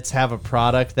at let's have a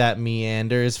product that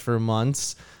meanders for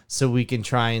months so we can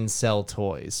try and sell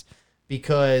toys.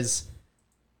 Because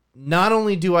not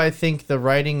only do I think the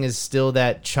writing is still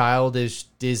that childish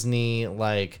Disney,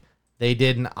 like they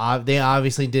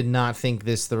obviously did not think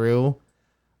this through.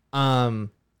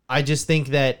 I just think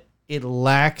that it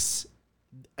lacks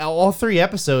all 3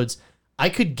 episodes. I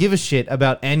could give a shit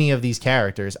about any of these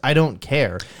characters. I don't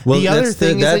care. Well, the other that's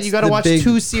thing is that that's you got to the watch big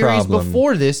 2 series problem.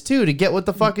 before this too to get what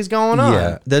the fuck is going on.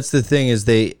 Yeah, that's the thing is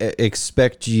they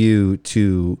expect you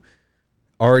to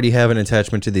already have an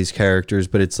attachment to these characters,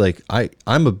 but it's like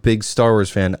I'm a big Star Wars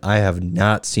fan. I have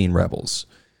not seen Rebels.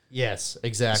 Yes,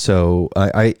 exactly. So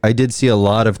I did see a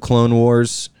lot of Clone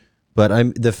Wars, but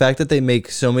the fact that they make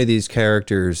so many of these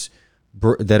characters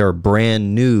that are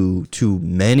brand new to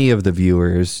many of the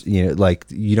viewers, like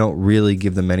you don't really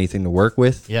give them anything to work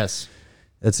with. Yes.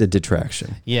 That's a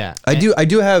detraction. Yeah. I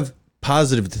do have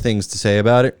positive things to say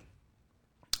about it.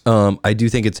 I do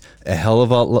think it's a hell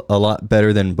of a lot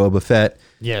better than Boba Fett.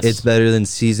 Yes. It's better than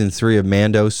season 3 of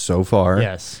Mando so far.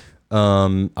 Yes.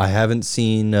 I haven't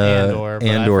seen Andor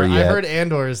yet. I heard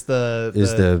Andor is the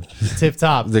is the tip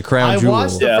top. the crown I jewel.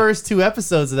 watched the Yeah. first 2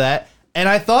 episodes of that, And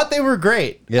I thought they were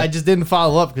great. Yeah. I just didn't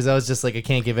follow up because I was just like, I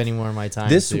can't give any more of my time.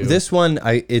 This one,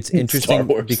 it's interesting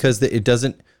because it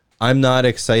doesn't. I'm not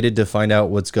excited to find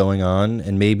out what's going on,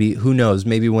 and maybe who knows?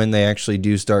 Maybe when they actually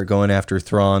do start going after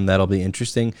Thrawn, that'll be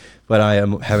interesting. But I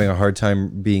am having a hard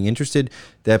time being interested.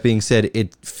 That being said,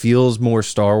 it feels more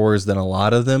Star Wars than a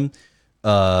lot of them.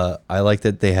 I like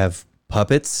that they have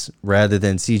puppets rather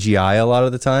than CGI a lot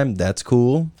of the time. That's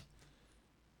cool.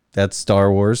 That's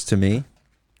Star Wars to me.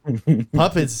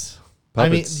 Puppets. I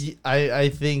mean, I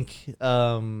think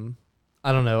I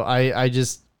don't know. I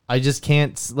just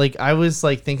can't, like, I was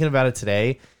like thinking about it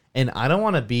today, and I don't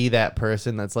want to be that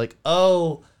person that's like,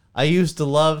 oh, I used to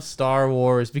love Star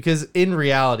Wars, because in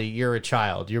reality, you're a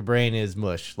child. Your brain is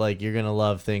mush. Like, you're gonna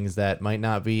love things that might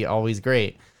not be always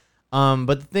great. But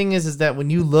the thing is that when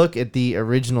you look at the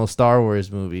original Star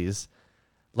Wars movies,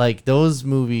 like, those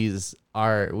movies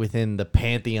are within the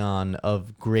pantheon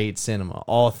of great cinema,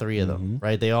 all three of them,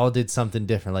 right? They all did something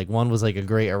different. Like, one was like a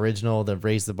great original that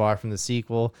raised the bar from the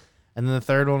sequel, and then the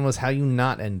third one was how you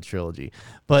not end trilogy.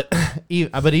 But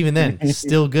even then,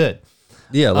 still good.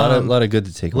 Yeah, a lot of good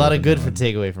to take. A lot of good for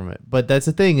take away from it. But that's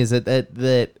the thing, is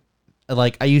that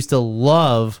like, I used to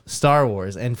love Star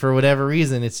Wars, and for whatever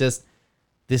reason, it's just,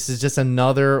 this is just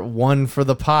another one for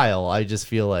the pile. I just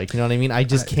feel like, you know what I mean? I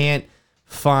just can't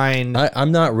find.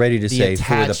 I'm not ready to say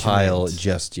for the pile attachment.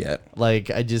 just yet. Like,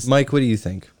 I just. Mike, what do you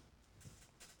think?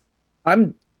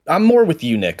 I'm more with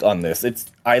you, Nick, on this.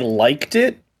 I liked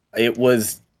it. It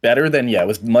was better than it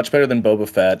was much better than Boba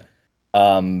Fett.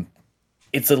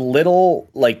 It's a little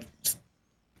like,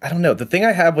 I don't know. The thing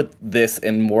I have with this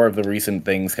and more of the recent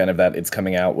things kind of that it's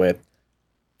coming out with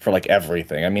for like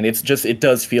everything. I mean, it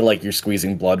does feel like you're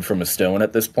squeezing blood from a stone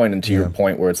at this point. And to your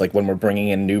point where it's like when we're bringing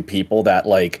in new people that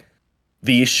like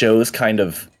these shows kind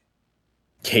of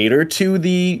cater to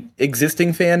the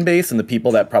existing fan base and the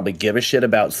people that probably give a shit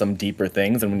about some deeper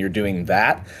things. And when you're doing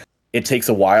that, it takes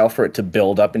a while for it to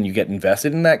build up and you get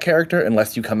invested in that character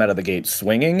unless you come out of the gate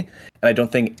swinging. And I don't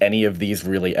think any of these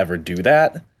really ever do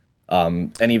that.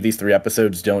 Any of these 3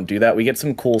 episodes don't do that. We get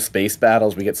some cool space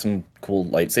battles. We get some cool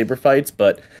lightsaber fights,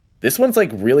 but this one's like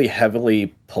really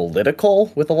heavily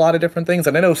political with a lot of different things.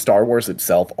 And I know Star Wars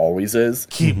itself always is,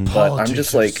 but I'm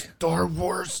just like, Star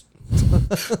Wars.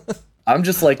 I'm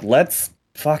just like, let's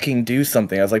fucking do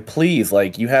something. I was like, please,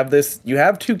 like, you have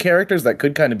 2 characters that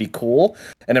could kind of be cool,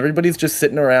 and everybody's just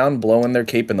sitting around blowing their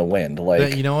cape in the wind. Like,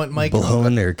 But you know what, Mike?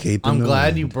 Blowing their cape. I'm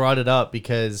glad you brought it up,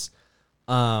 because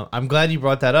I'm glad you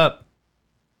brought that up,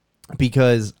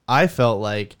 because I felt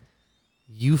like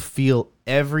you feel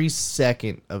every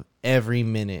second of every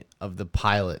minute of the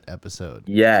pilot episode.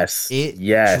 yes, It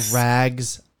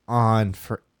drags on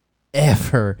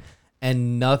forever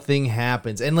and nothing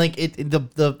happens. And like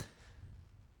the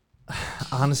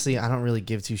honestly, I don't really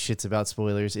give 2 shits about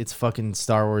spoilers. It's fucking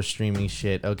Star Wars streaming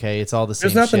shit, okay? It's all the same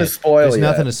shit. There's nothing to spoil. There's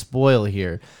nothing to spoil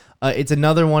here. It's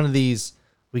another one of these,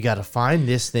 we got to find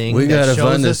this thing. We that got to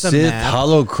shows find the us a Sith map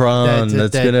holocron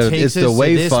that that's gonna. takes It's the us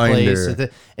to this Wayfinder. place.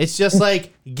 It's just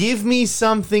like, give me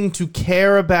something to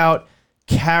care about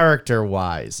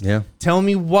character-wise. Yeah. Tell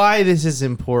me why this is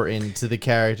important to the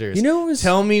characters. You know,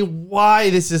 tell me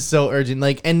why this is so urgent.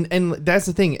 Like, and that's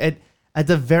the thing. At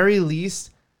the very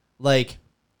least, like,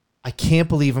 I can't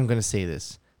believe I'm gonna say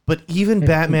this, but even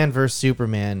Batman vs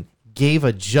Superman gave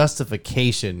a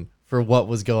justification for what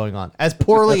was going on. As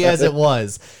poorly as it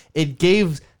was, it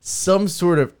gave some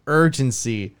sort of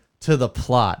urgency to the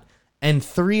plot. And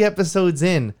 3 episodes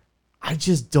in, I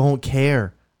just don't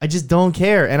care. I just don't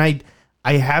care. And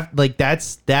I have, like,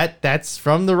 that's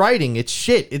from the writing. It's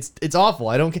shit. It's awful.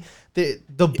 I don't care.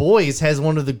 The Boys has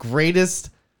one of the greatest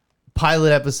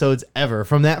pilot episodes ever.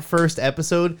 From that first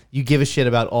episode, you give a shit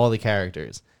about all the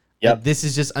characters. Yep. And this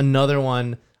is just another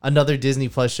one, another Disney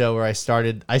Plus show where I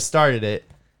started it,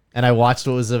 and I watched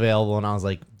what was available, and I was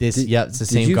like, it's the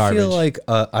same garbage. Did you feel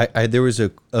like there was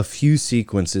a few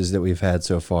sequences that we've had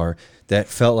so far that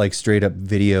felt like straight up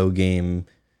video game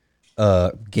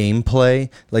gameplay?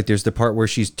 Like, there's the part where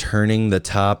she's turning the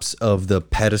tops of the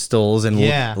pedestals and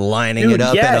lining Dude, it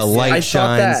up, and a light I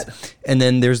saw shines. that. And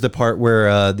then there's the part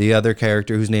where the other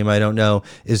character, whose name I don't know,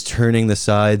 is turning the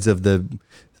sides of the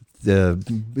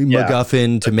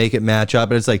MacGuffin to make it match up.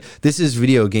 And it's like, this is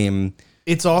video game.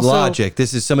 It's also logic.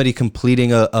 This is somebody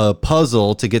completing a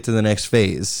puzzle to get to the next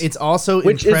phase. It's also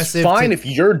Which impressive. is fine if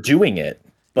you're doing it,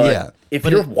 but if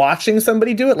you're watching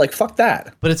somebody do it, like, fuck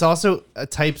that. But it's also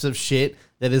types of shit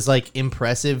that is like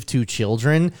impressive to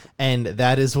children, and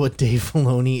that is what Dave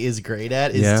Filoni is great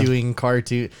at, is doing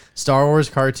Star Wars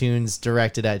cartoons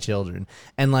directed at children.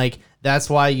 And like that's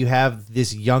why you have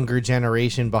this younger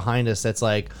generation behind us that's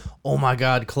like, oh my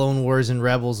god, Clone Wars and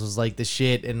Rebels was like the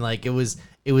shit, and like it was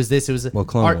Well,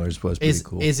 Clone Wars was pretty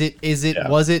cool.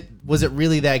 Was it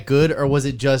really that good, or was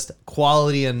it just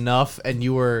quality enough and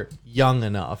you were young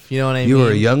enough? You know what I mean? You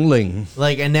were a youngling.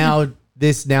 Like, and now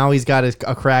he's got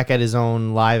a crack at his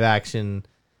own live action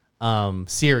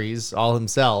series all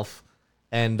himself,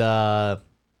 and it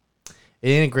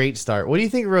ain't a great start. What do you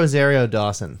think of Rosario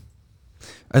Dawson?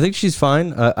 I think she's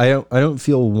fine. I don't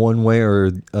feel one way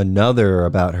or another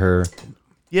about her.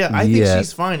 Yeah, I think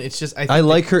she's fine. It's just I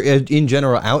like her in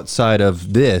general. Outside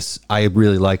of this, I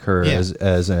really like her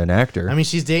as an actor. I mean,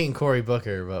 she's dating Cory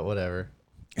Booker, but whatever.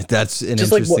 That's an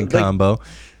Just interesting combo.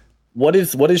 What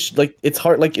is like? It's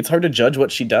hard to judge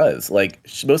what she does. Like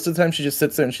most of the time, she just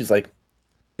sits there and she's like,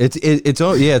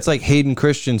 It's like Hayden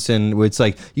Christensen. It's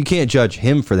like you can't judge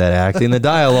him for that acting. The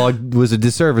dialogue was a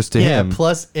disservice to him.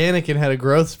 Plus, Anakin had a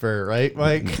growth spurt, right,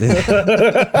 Mike?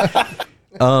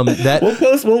 we'll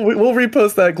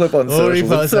repost that clip on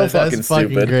social. It's so fucking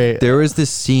stupid. Great. There was this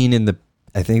scene in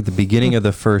I think the beginning of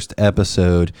the first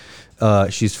episode.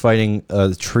 She's fighting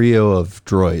a trio of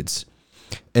droids,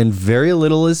 and very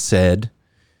little is said.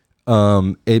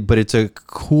 But it's a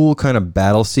cool kind of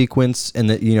battle sequence, and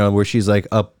that where she's like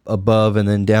up above and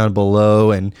then down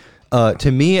below, and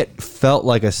to me it felt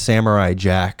like a Samurai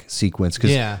Jack sequence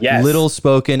because little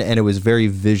spoken and it was very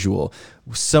visual.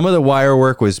 Some of the wire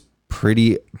work was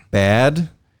pretty bad,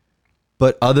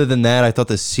 but other than that, I thought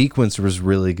the sequence was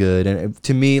really good, and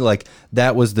to me, like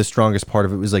that was the strongest part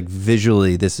of it. Was like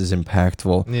visually, this is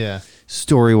impactful. Yeah,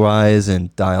 story wise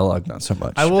and dialogue, not so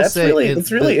much. I will say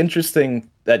it's really interesting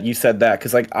that you said that,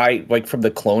 because like from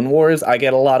the Clone Wars, I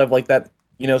get a lot of like that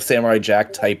Samurai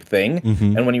Jack type thing,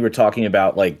 and when you were talking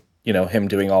about like him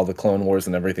doing all the Clone Wars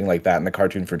and everything like that in the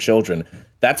cartoon for children,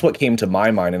 that's what came to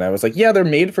my mind, and I was like, yeah, they're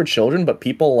made for children, but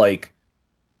people like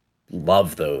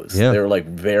love those. They're like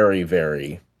very,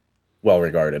 very well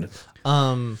regarded.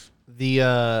 The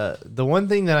one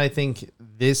thing that I think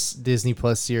this Disney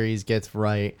Plus series gets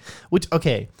right,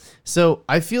 so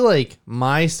I feel like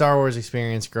my Star Wars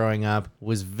experience growing up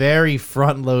was very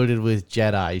front loaded with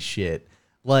Jedi shit.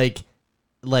 Like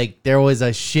there was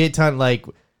a shit ton, like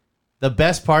the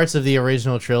best parts of the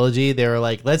original trilogy, they were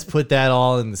like, let's put that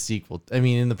all in the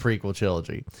prequel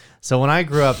trilogy. So when I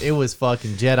grew up, it was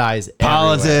fucking Jedis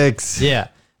politics. Everywhere. Yeah.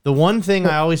 The one thing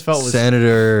I always felt was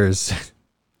senators.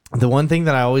 The one thing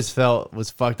that I always felt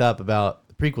was fucked up about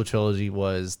the prequel trilogy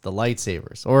was the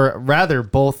lightsabers, or rather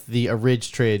both the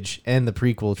Trig and the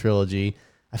prequel trilogy.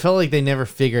 I felt like they never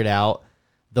figured out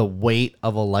the weight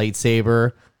of a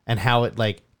lightsaber and how it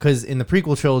because in the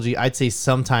prequel trilogy, I'd say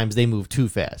sometimes they move too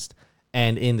fast.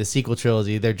 And in the sequel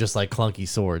trilogy, they're just like clunky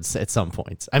swords at some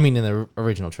points. I mean, in the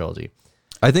original trilogy.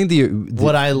 I think the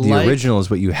original is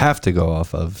what you have to go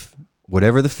off of.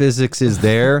 Whatever the physics is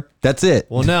there, that's it.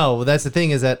 Well, no, that's the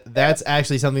thing, is that's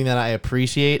actually something that I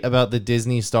appreciate about the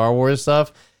Disney Star Wars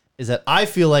stuff, is that I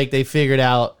feel like they figured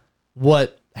out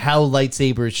how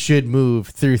lightsabers should move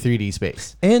through 3D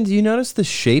space. And you notice the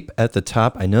shape at the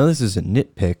top? I know this is a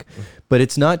nitpick, but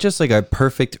it's not just like a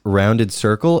perfect rounded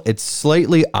circle. It's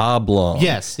slightly oblong.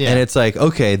 Yes, yeah. And it's like,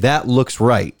 okay, that looks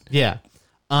right. Yeah.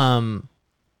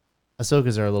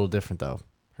 Ahsoka's are a little different though.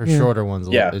 Her shorter ones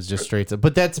is just straight up.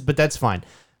 But that's fine.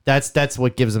 That's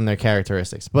what gives them their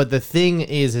characteristics. But the thing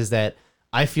is that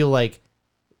I feel like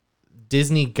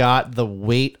Disney got the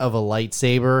weight of a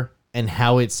lightsaber and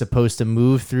how it's supposed to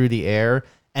move through the air,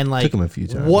 and like took them a few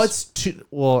times.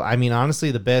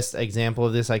 Honestly, the best example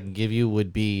of this I can give you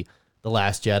would be The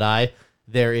Last Jedi.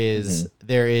 There is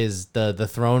the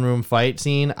throne room fight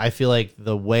scene. I feel like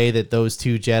the way that those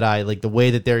two Jedi, like the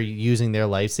way that they're using their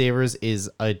lightsabers, is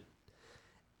a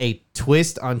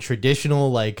twist on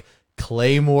traditional like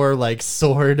Claymore like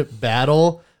sword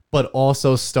battle, but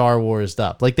also Star Wars'd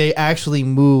up. Like they actually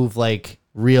move like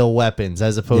real weapons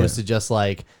as opposed to just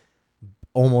like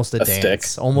almost a dance.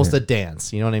 Stick. Almost a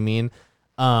dance. You know what I mean?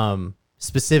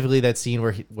 Specifically that scene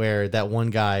where that one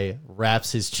guy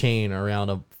wraps his chain around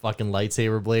a fucking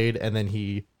lightsaber blade and then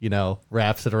he,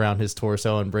 wraps it around his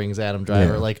torso and brings Adam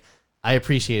Driver. Yeah. Like I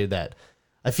appreciated that.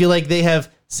 I feel like they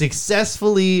have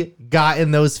successfully gotten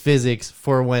those physics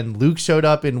for when Luke showed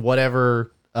up in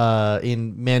whatever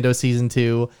in Mando season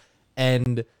 2,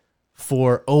 and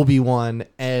for Obi-Wan,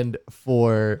 and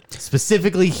for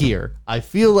specifically here. I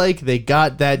feel like they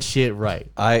got that shit right.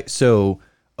 So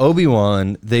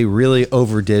Obi-Wan, they really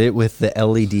overdid it with the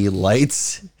LED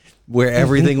lights. where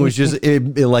everything was just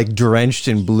like drenched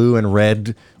in blue and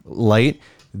red light.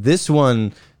 This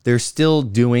one, they're still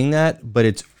doing that, but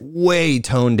it's way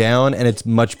toned down and it's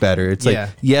much better. It's like,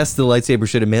 yes, the lightsaber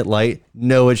should emit light.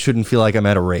 No, it shouldn't feel like I'm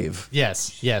at a rave.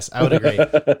 Yes, I would agree.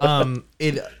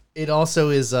 It also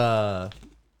is I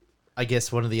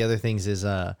guess one of the other things is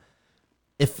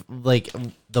if like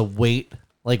the weight,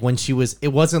 like when she was, it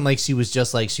wasn't like she was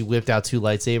just like she whipped out 2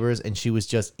 lightsabers and she was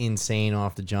just insane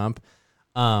off the jump.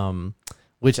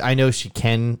 Which I know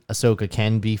Ahsoka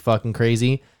can be fucking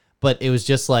crazy, but it was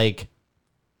just like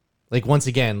once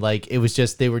again, like it was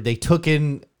just they took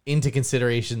into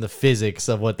consideration the physics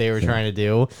of what they were trying to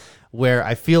do, where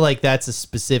I feel like that's a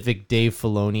specific Dave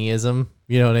Filoniism.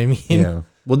 You know what I mean? Yeah.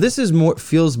 Well, this is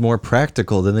feels more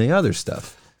practical than the other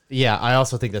stuff. Yeah, I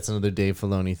also think that's another Dave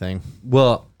Filoni thing.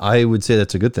 Well, I would say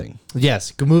that's a good thing.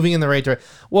 Yes, moving in the right direction.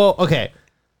 Well, okay.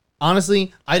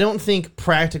 Honestly, I don't think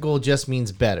practical just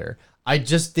means better. I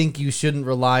just think you shouldn't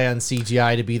rely on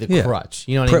CGI to be the crutch.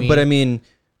 You know what I mean? But I mean,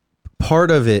 part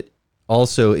of it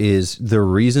also is the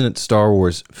reason that Star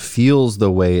Wars feels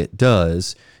the way it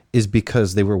does is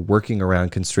because they were working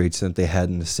around constraints that they had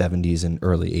in the 70s and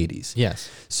early 80s. Yes.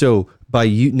 So by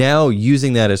now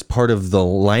using that as part of the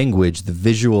language, the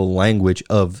visual language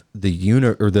of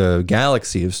the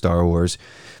galaxy of Star Wars,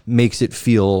 makes it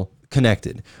feel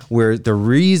connected. Where the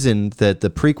reason that the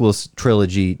prequel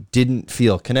trilogy didn't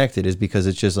feel connected is because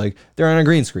it's just like they're on a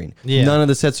green screen. Yeah. None of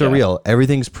the sets are real.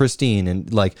 Everything's pristine,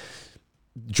 and like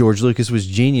George Lucas was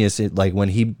genius. Like when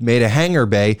he made a hangar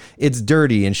bay, it's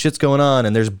dirty and shit's going on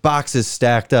and there's boxes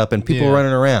stacked up and people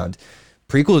running around.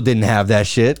 Prequel didn't have that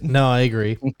shit. No, I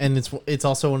agree. And it's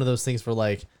also one of those things where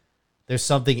like there's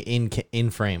something in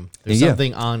frame. There's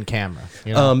something on camera.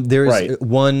 You know? There's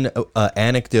one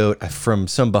anecdote from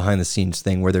some behind the scenes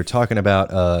thing where they're talking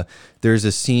about there's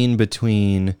a scene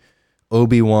between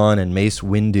Obi-Wan and Mace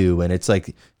Windu, and it's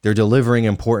like they're delivering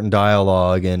important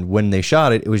dialogue, and when they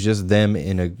shot it, it was just them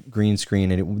in a green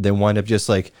screen, and they wind up just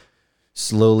like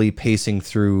slowly pacing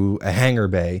through a hangar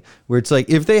bay, where it's like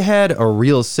if they had a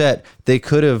real set, they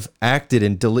could have acted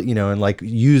and and like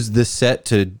used the set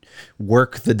to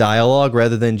work the dialogue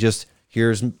rather than just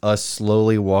here's us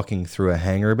slowly walking through a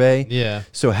hangar bay. Yeah.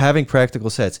 So having practical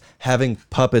sets, having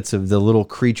puppets of the little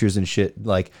creatures and shit,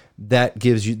 like that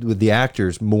gives you with the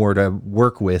actors more to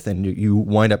work with, and you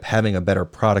wind up having a better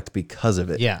product because of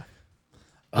it. Yeah.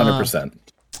 100%.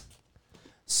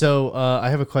 So I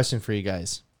have a question for you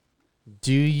guys.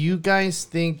 Do you guys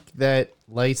think that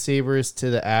lightsabers to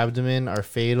the abdomen are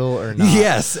fatal or not?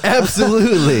 Yes,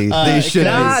 absolutely. They should.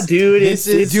 Nah, dude.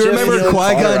 Do you remember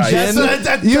Qui-Gon Jinn?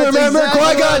 You remember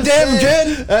Qui-Gon damn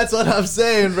Jinn? That's what I'm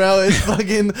saying, bro. It's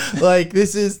fucking like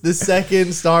this is the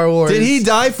second Star Wars. Did he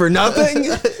die for nothing?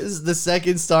 This is the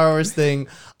second Star Wars thing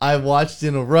I've watched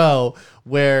in a row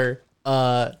where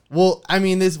well, I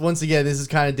mean, this once again, this is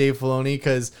kind of Dave Filoni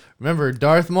because remember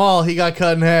Darth Maul, he got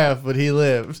cut in half, but he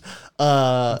lived.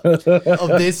 Of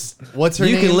this, what's her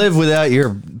name? You can live without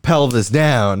your pelvis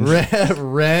down.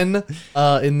 Ren,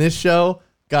 in this show,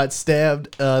 got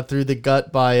stabbed through the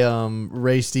gut by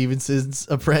Ray Stevenson's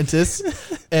apprentice,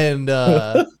 and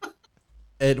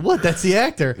what? That's the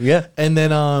actor. Yeah. And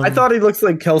then I thought he looks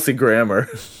like Kelsey Grammer.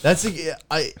 that's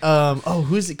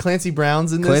who's it? Clancy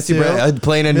Brown's in this Clancy too. Brown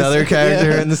playing another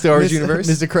character in the Star Wars universe.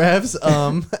 Mr. Krabs.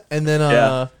 And then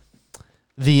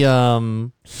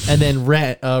and then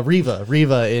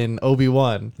Reva in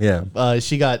Obi-Wan. Yeah.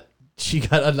 She got a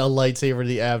lightsaber to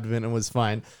the abdomen and was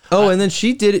fine. Oh, and then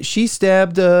she did it. She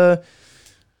stabbed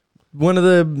one of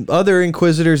the other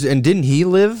Inquisitors, and didn't he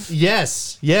live?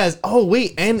 Yes. Oh,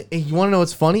 wait, and you want to know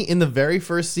what's funny? In the very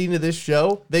first scene of this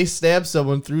show, they stab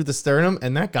someone through the sternum,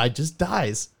 and that guy just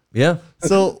dies. Yeah.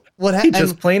 So what He happened?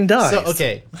 just plain dies. So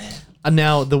okay.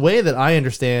 Now, the way that I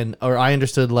understood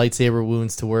lightsaber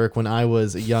wounds to work when I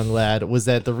was a young lad was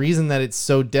that the reason that it's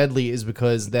so deadly is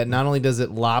because that not only does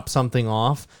it lop something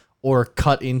off or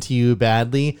cut into you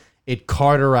badly, it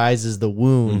cauterizes the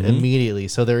wound immediately.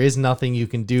 So there is nothing you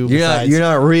can do. You're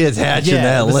not reattaching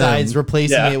that limb. Besides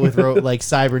replacing it with like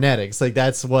cybernetics. Like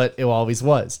that's what it always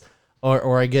was.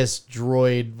 Or I guess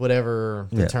droid, whatever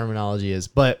the terminology is.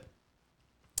 But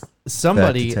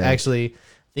somebody actually,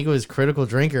 I think it was Critical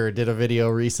Drinker, did a video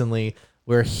recently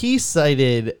where he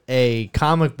cited a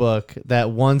comic book that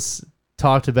once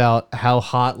talked about how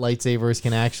hot lightsabers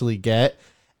can actually get.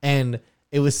 And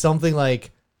it was something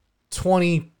like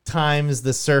 20 times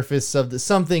the surface of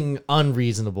something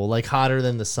unreasonable, like hotter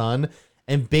than the sun.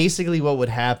 And basically what would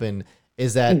happen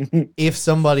is that if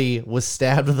somebody was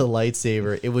stabbed with a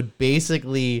lightsaber, it would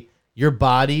basically, your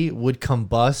body would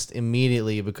combust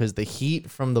immediately because the heat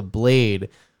from the blade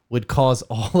would cause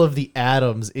all of the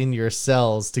atoms in your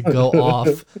cells to go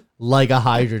off like a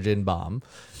hydrogen bomb.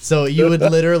 So you would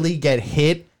literally get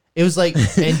hit. It was like,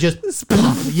 and just,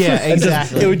 yeah,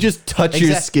 exactly. It would just touch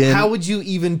your skin. How would you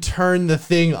even turn the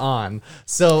thing on?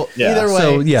 So either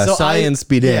way. So science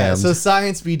be damned. Yeah, so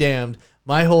science be damned.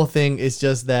 My whole thing is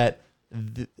just that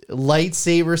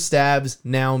lightsaber stabs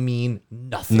now mean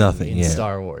nothing in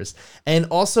Star Wars. And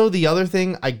also the other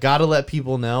thing I gotta let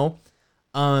people know,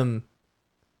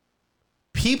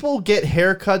 people get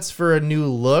haircuts for a new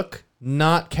look,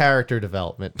 not character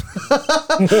development.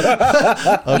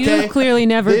 Okay? You've clearly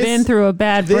never been through a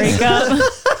bad breakup.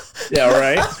 Yeah,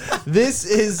 right.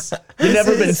 You've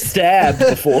never been stabbed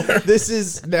before. This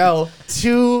is now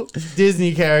 2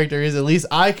 Disney characters, at least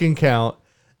I can count,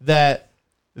 that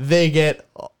they get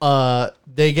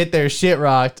their shit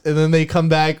rocked and then they come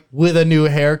back with a new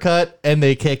haircut and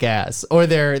they kick ass, or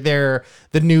they're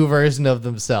the new version of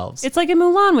themselves. It's like in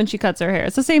Mulan when she cuts her hair.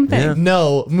 It's the same thing. Yeah.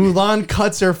 No, Mulan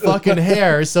cuts her fucking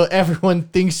hair so everyone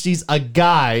thinks she's a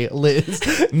guy, Liz,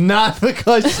 not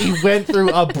because she went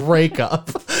through a breakup.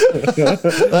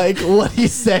 Like, what do you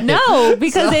say? No,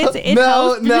 because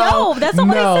no, that's not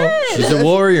what I said. She's a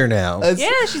warrior now. Yeah,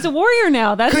 she's a warrior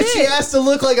now. That's Because it. she has to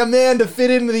look like a man to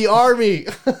fit into the army.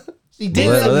 She did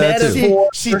Well, that's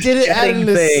she did it out of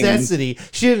necessity.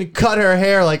 She didn't cut her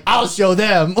hair like, I'll show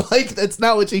them. Like, that's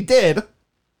not what she did.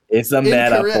 It's a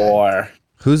Incorrect. metaphor.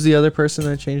 Who's the other person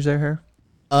that changed their hair?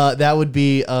 That would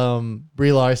be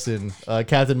Brie Larson,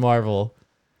 Captain Marvel.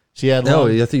 She had No,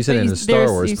 long, I thought you said in the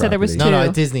Star Wars. You said there was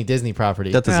property. two. Disney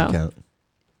property. That doesn't Oh. count.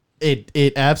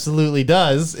 It absolutely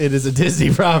does. It is a Disney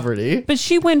property. But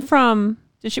she went from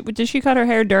did she cut her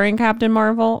hair during Captain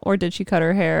Marvel, or did she cut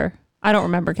her hair? I don't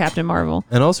remember Captain Marvel.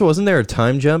 And also, wasn't there a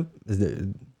time jump?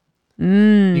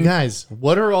 You guys,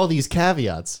 what are all these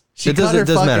caveats? It doesn't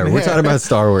matter. We're talking about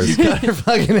Star Wars. Cut her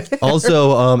fucking hair.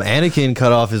 Also, Anakin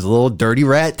cut off his little dirty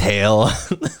rat tail.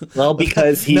 Well,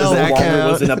 because he No, no that longer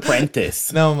count. was an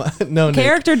apprentice. No, Nick.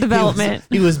 Character development.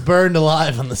 He was burned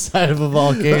alive on the side of a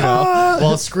volcano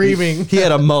while screaming. He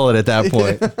had a mullet at that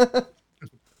point.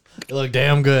 It looked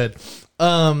damn good.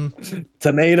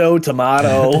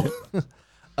 Tomato.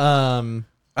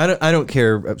 I don't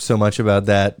care so much about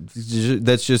that.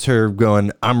 That's just her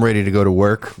going, I'm ready to go to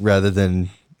work, rather than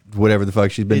whatever the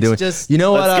fuck she's been It's doing. just- You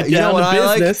know what? Let's get You know down what to I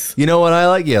like. business. You know what I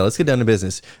like. Yeah, let's get down to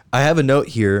business. I have a note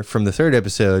here from the 3rd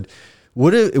episode.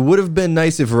 It would have been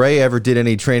nice if Rey ever did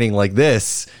any training like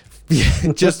this.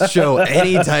 Just show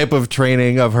any type of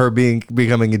training of her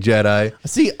becoming a Jedi.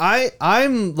 See, I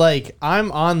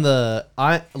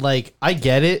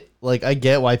get it. Like, I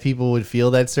get why people would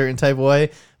feel that certain type of way,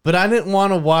 but I didn't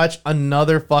want to watch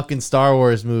another fucking Star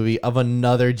Wars movie of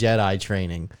another Jedi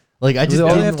training. Like, I just All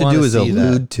didn't they have to wanna do is see that.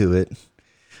 allude to it.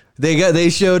 They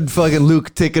showed fucking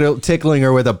Luke tickling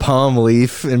her with a palm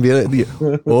leaf and be like,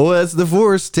 "Oh, that's the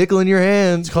Force tickling your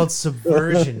hands." It's called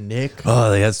subversion, Nick. Oh,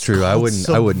 that's true. I wouldn't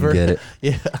get it.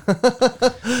 Yeah,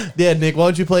 yeah, Nick. Why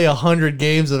don't you play 100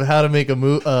 games of how to make a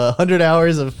 100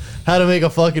 hours of how to make a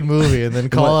fucking movie, and then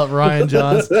call up Ryan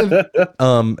Johnson?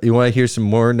 You want to hear some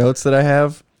more notes that I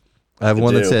have? I have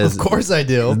one that do. says, Of course I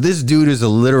do. "This dude is a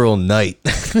literal knight."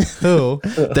 Who?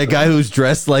 That guy who's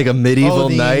dressed like a medieval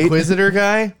The knight. Inquisitor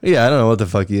guy. Yeah, I don't know what the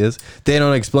fuck he is. They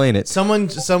don't explain it. Someone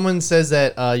says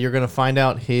that you're gonna find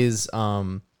out his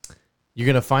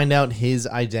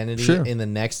identity Sure. in the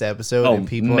next episode, Oh, and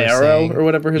people are Marrow saying, or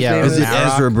whatever his Yeah, name Is it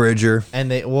Marrow. Ezra Bridger?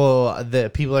 and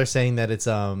the people are saying that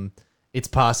it's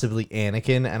possibly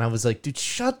Anakin, and I was like, dude,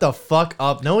 shut the fuck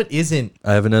up. No, it isn't.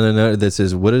 I have another note that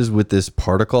says, "What is with this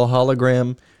particle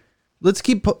hologram? Let's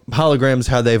keep holograms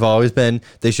how they've always been.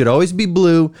 They should always be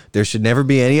blue. There should never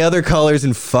be any other colors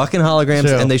in fucking holograms,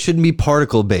 True. and they shouldn't be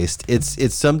particle based. It's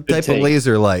some type of take.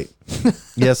 laser light."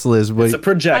 Yes, Liz. It's a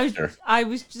projector. I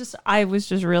was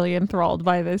just really enthralled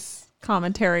by this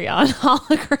commentary on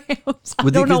holograms. I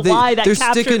don't know why that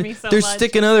captured me so They're much.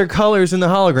 sticking other colors in the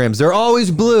holograms. They're always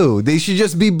blue. They should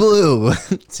just be blue.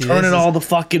 See, Turning all the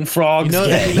fucking frogs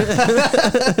gay.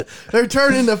 They're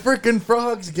turning the freaking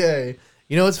frogs gay.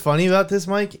 You know what's funny about this,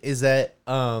 Mike, is that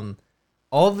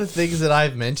all the things that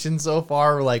I've mentioned so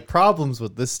far are like problems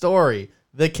with the story,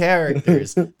 the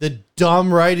characters, the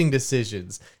dumb writing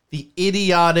decisions, the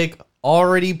idiotic,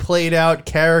 already played out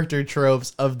character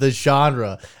tropes of the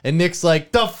genre. And Nick's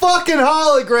like, the fucking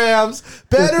holograms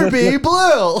better be blue.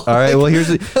 All right. Well,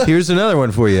 here's another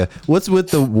one for you. What's with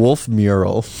the wolf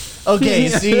mural? Okay,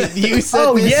 see, you said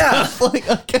Oh, this yeah. stuff, like,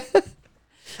 okay.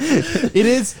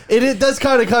 It does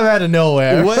kind of come out of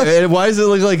nowhere. Why does it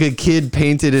look like a kid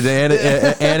painted an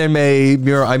anime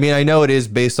mural? I mean, I know it is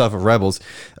based off of Rebels.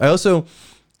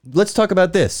 Let's talk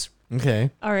about this. Okay.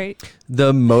 All right.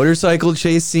 The motorcycle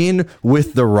chase scene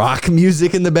with the rock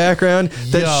music in the background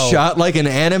that Yo. shot like an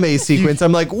anime sequence.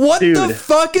 I'm like, what the Dude.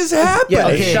 fuck is happening? Yeah,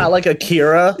 Okay. it shot like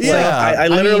Akira. Yeah. Like, I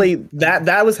literally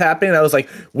that was happening. I was like,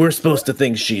 we're supposed to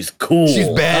think she's cool. She's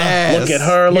badass. Look at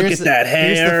her. Look Here's at that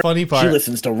here's hair. the funny part. She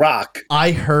listens to rock.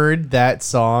 I heard that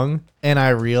song and I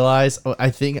realized I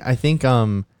think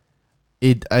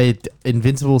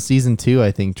Invincible season 2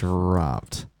 I think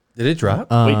dropped. Did it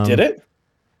drop? Wait, did it?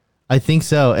 I think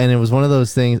so, and it was one of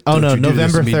those things. Oh no,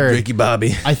 November 3rd. Ricky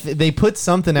Bobby. They put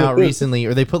something out recently,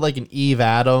 or they put like an Eve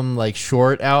Adam like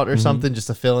short out or something just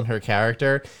to fill in her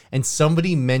character. And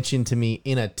somebody mentioned to me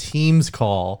in a Teams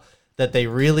call that they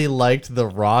really liked the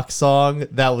rock song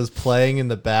that was playing in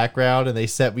the background, and they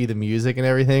sent me the music and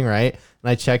everything, right? And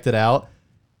I checked it out.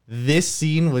 This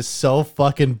scene was so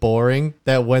fucking boring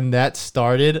that when that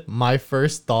started, my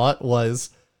first thought was,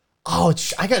 oh,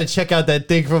 I gotta check out that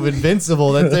thing from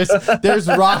Invincible. That there's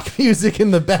rock music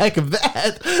in the back of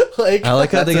that. Like, I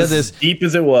like how they got As this. deep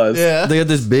as it was. yeah. They got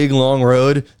this big long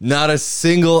road. Not a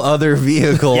single other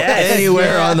vehicle Yes,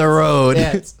 anywhere on the road.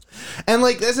 Yes. And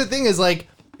like that's the thing is like,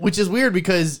 which is weird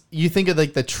because you think of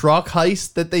like the truck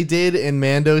heist that they did in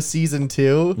Mando season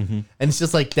 2, and it's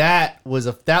just like that's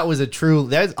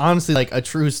honestly like a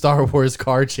true Star Wars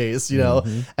car chase, you know.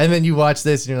 And then you watch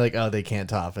this and you're like, oh, they can't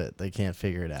top it. They can't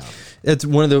figure it out. It's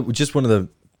one of the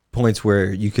points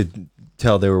where you could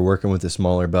tell they were working with a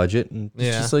smaller budget, and it's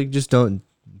Yeah. just like don't.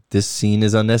 This scene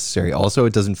is unnecessary. Also,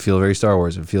 it doesn't feel very Star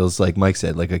Wars. It feels like Mike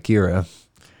said, like Akira.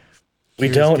 We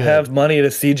Here's don't good. have money to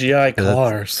CGI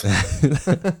cars.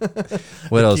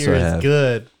 What else do I Here's have?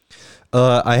 good.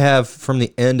 I have from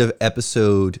the end of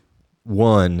episode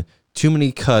 1 too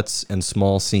many cuts and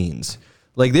small scenes.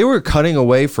 Like they were cutting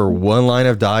away for one line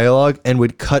of dialogue and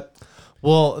would cut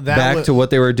Well, that back would, to what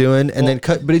they were doing and then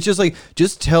cut. But it's just like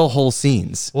just tell whole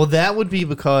scenes. well, that would be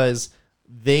because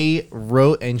they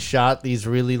wrote and shot these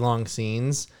really long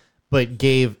scenes, but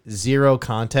gave zero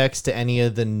context to any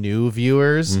of the new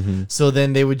viewers. So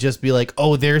then they would just be like,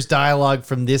 oh, there's dialogue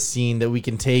from this scene that we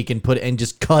can take and put and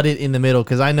just cut it in the middle.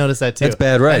 Cause I noticed that too. That's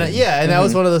bad writing. And and that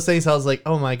was one of those things I was like,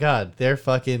 oh my God, they're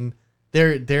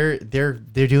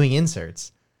doing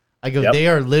inserts. I go, Yep. they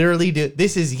are literally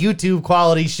this is YouTube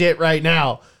quality shit right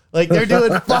now. Like they're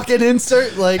doing fucking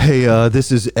insert like Hey, this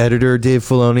is editor Dave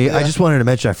Filoni. I just wanted to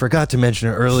mention, I forgot to mention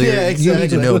it earlier. Yeah, You need to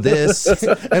exactly. know this.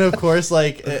 and of course,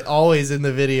 like always in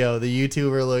the video, the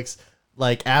YouTuber looks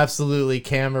like absolutely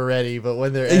camera ready, but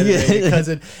when they're editing, because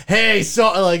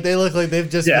like they look like they've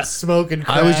just been smoking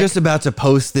crack. I was just about to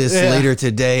post this Yeah. later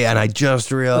today, and I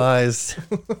just realized.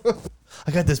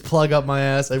 I got this plug up my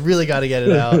ass. I really got to get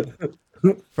it out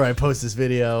before I post this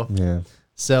video. Yeah.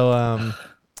 So,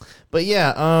 but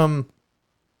yeah,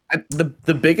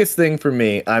 The biggest thing for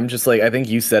me, I'm just like, I think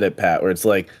you said it, Pat, where it's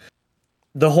like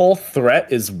the whole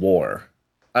threat is war.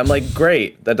 I'm like,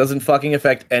 great. That doesn't fucking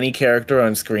affect any character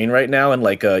on screen right now in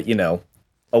like a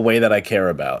way that I care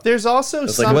about. there's also like,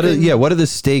 something. What are the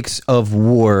stakes of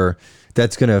war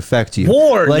that's going to affect you?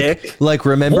 War, like, Nick. Like,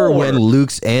 remember War. when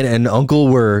Luke's aunt and uncle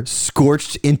were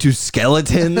scorched into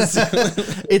skeletons?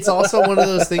 It's also one of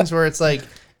those things where it's like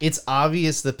it's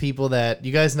obvious the people that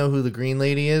you guys know who the Green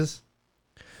Lady is.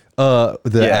 The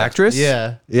Yeah. actress?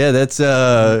 Yeah. Yeah, that's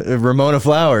Ramona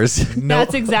Flowers.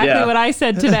 That's exactly Yeah. what I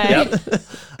said today.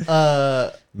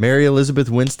 Mary Elizabeth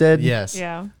Winstead? Yes.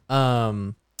 Yeah.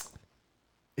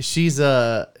 She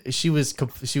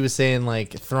was saying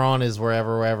like Thrawn is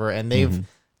wherever, and they've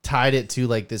tied it to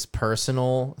like this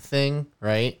personal thing,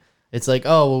 right? It's like,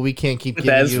 oh well, we can't keep With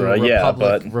giving Ezra, you yeah,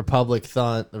 Republic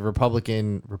funds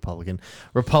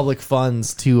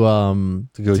to go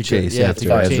chase after to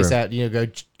go Ezra. chase out,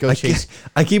 go chase.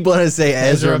 I keep wanting to say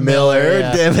Ezra Miller.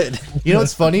 yeah. Damn it. You know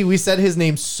what's funny? We said his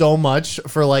name so much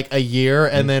for like a year,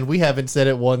 and then we haven't said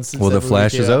it once since Well, that the movie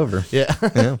Flash came is out. over. Yeah,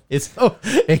 Yeah.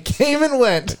 it came and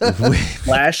went.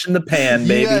 Flash in the pan,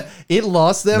 baby. Yeah, it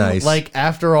lost them Nice. like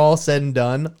after all said and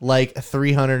done, like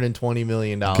 $320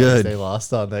 million. Good. They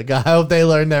lost on that guy. I hope they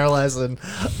learned their lesson.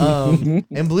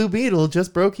 And Blue Beetle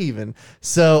just broke even.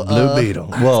 So Blue Beetle.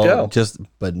 Well, go.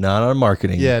 but not on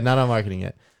marketing. yeah, not on marketing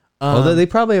yet. Although they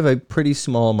probably have a pretty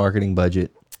small marketing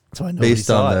budget. That's why nobody based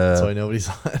saw on it. the- That's why nobody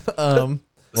saw it.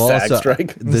 Well, SAG also,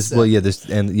 strike.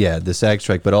 The SAG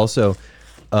strike, but also,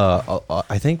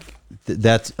 I think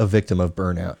that's a victim of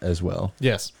burnout as well.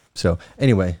 Yes. So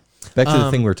anyway, back to the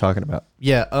thing we were talking about.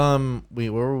 Yeah.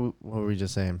 What were we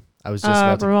just saying? I was just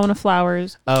about to. Ramona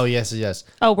Flowers. Oh yes.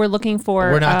 Oh, we're looking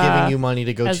for. We're not giving you money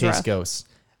to go Ezra. chase ghosts.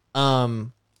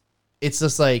 It's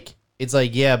just like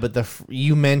yeah, but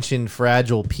you mentioned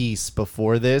fragile peace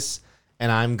before this,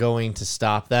 and I'm going to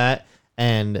stop that.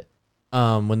 And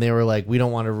when they were like, we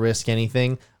don't want to risk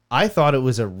anything. I thought it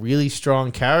was a really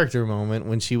strong character moment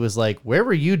when she was like, where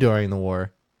were you during the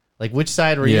war? Like, which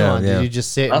side were you on? Did you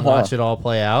just sit and watch it all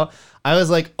play out? I was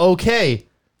like, okay,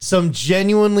 some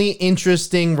genuinely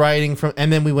interesting writing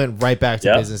and then we went right back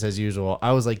to business as usual.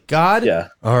 I was like, God. Yeah.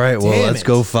 All right, well, let's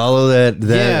go follow that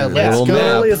little map.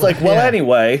 Literally, it's like, well,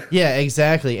 anyway. Yeah,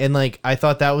 exactly. And like, I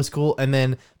thought that was cool. And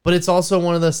then, but it's also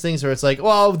one of those things where it's like,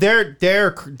 well, they're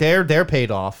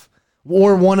paid off,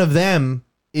 or one of them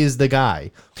is the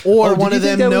guy, or one of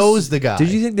them knows the guy. Did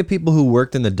you think the people who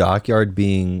worked in the dockyard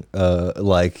being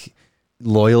like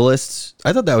loyalists?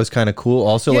 I thought that was kind of cool.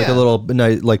 Also, like a little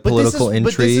like political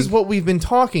intrigue. But this is what we've been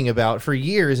talking about for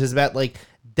years, is about like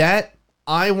that.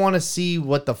 I want to see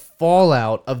what the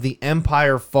fallout of the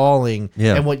Empire falling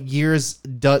and what years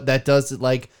that does.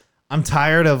 Like, I'm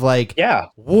tired of like,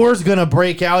 war's gonna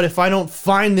break out if I don't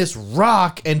find this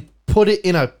rock and put it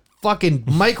in a fucking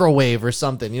microwave or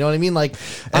something. You know what I mean? Like,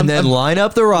 and then line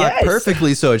up the rock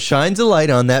perfectly so it shines a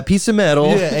light on that piece of metal.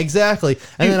 Yeah, exactly.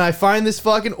 And then I find this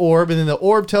fucking orb, and then the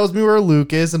orb tells me where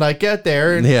Luke is, and I get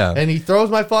there, and he throws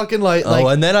my fucking light. Like,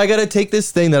 and then I gotta take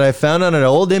this thing that I found on an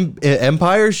old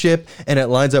Empire ship, and it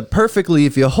lines up perfectly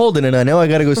if you hold it, and I know I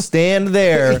gotta go stand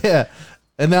there. Yeah.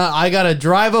 And now I gotta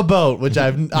drive a boat, which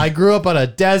I grew up on a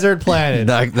desert planet.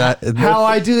 How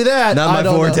I do that? Not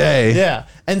my forte. Yeah,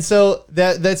 and so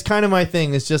that's kind of my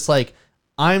thing. It's just like,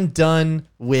 I'm done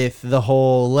with the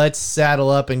whole let's saddle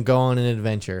up and go on an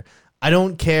adventure. I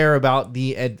don't care about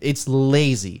it's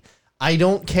lazy. I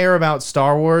don't care about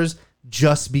Star Wars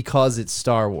just because it's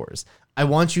Star Wars. I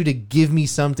want you to give me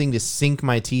something to sink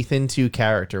my teeth into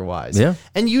character-wise. Yeah.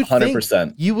 And you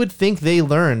 100%. You would think they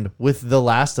learned with The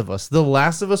Last of Us. The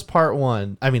Last of Us Part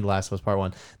 1, Last of Us Part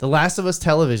 1. The Last of Us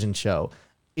television show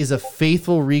is a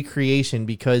faithful recreation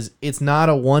because it's not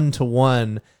a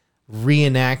one-to-one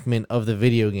reenactment of the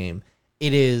video game.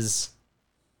 It is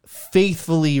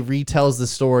faithfully retells the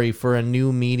story for a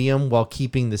new medium while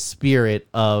keeping the spirit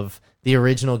of the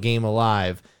original game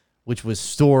alive, which was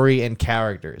story and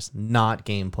characters, not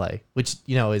gameplay, which,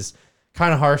 is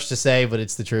kind of harsh to say, but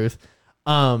it's the truth.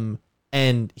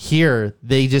 And here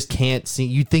they just can't see.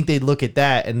 You'd think they'd look at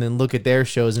that and then look at their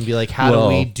shows and be like, how do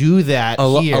we do that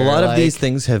here? A lot of these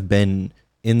things have been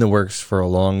in the works for a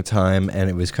long time, and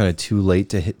it was kind of too late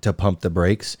to pump the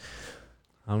brakes.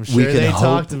 I'm sure they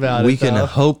talked about it. We can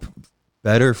hope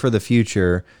better for the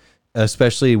future,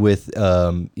 especially with,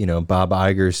 Bob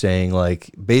Iger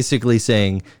basically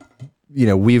saying,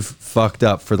 we've fucked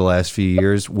up for the last few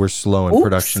years. We're slowing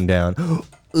production down.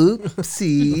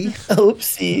 Oopsie.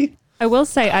 Oopsie. I will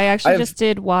say, I actually just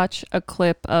did watch a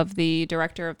clip of the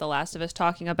director of The Last of Us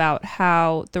talking about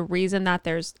how the reason that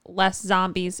there's less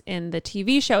zombies in the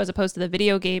TV show as opposed to the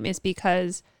video game is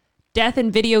because death in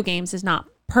video games is not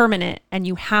permanent, and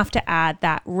you have to add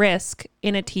that risk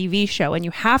in a TV show, and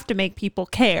you have to make people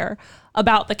care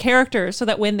about the characters so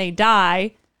that when they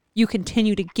die, you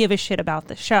continue to give a shit about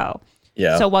the show.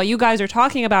 Yeah. So while you guys are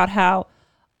talking about how,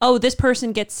 this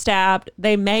person gets stabbed,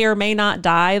 they may or may not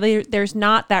die, there's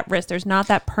not that risk. There's not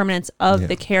that permanence of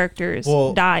the characters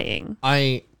dying.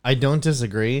 I don't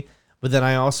disagree, but then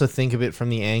I also think of it from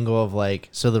the angle of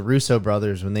so the Russo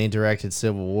brothers, when they directed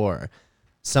Civil War,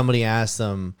 somebody asked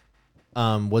them,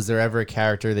 was there ever a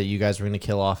character that you guys were going to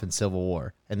kill off in Civil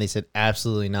War? And they said,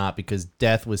 absolutely not, because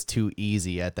death was too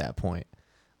easy at that point.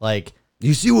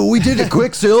 You see what we did to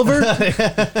Quicksilver?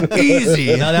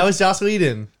 Easy. No, that was Joss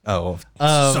Whedon. Oh,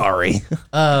 sorry.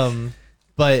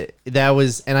 But that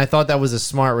was, and I thought that was a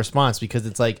smart response, because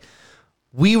it's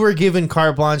we were given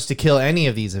carte blanche to kill any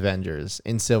of these Avengers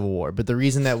in Civil War, but the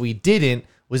reason that we didn't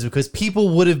was because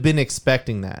people would have been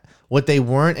expecting that. What they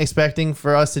weren't expecting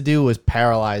for us to do was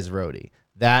paralyze Rhodey.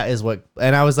 That is what,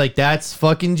 and I was like, that's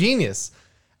fucking genius.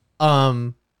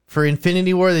 For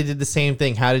Infinity War, they did the same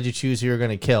thing. How did you choose who you were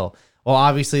going to kill? Well,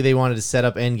 obviously they wanted to set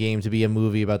up Endgame to be a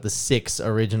movie about the 6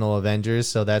 original Avengers,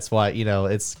 so that's why,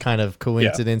 it's kind of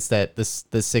coincidence that the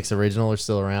 6 original are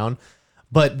still around.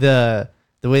 But the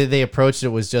way that they approached it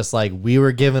was just we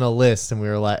were given a list, and we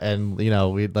were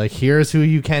we here's who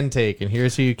you can take and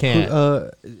here's who you can't.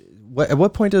 At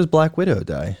what point does Black Widow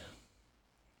die?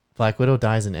 Black Widow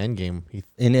dies in Endgame.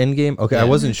 In Endgame? Okay, yeah. I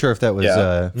wasn't sure if that was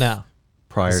no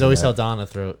prior. Zoe to Saldana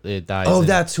dies. Oh,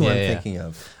 that's who I'm thinking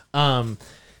of.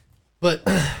 But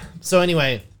so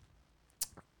anyway,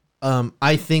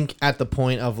 I think at the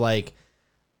point of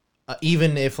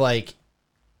even if I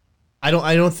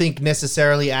don't think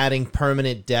necessarily adding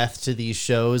permanent death to these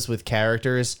shows with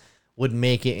characters would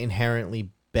make it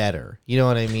inherently better. You know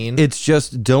what I mean? It's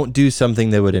just, don't do something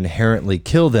that would inherently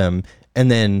kill them and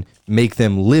then make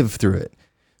them live through it.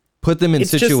 Put them in It's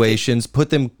just- situations,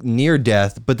 put them near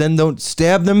death, but then don't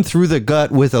stab them through the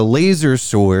gut with a laser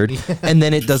sword, and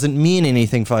then it doesn't mean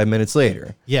anything 5 minutes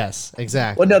later. Yes,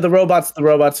 exactly. Well, no, the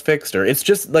robots fixed her. It's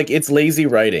just like it's lazy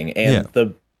writing, and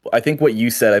I think what you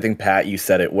said, I think Pat, you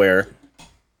said it, where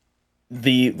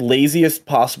the laziest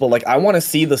possible. Like, I want to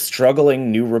see the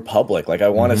struggling New Republic. Like, I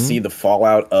want to see the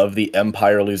fallout of the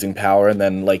Empire losing power, and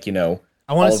then I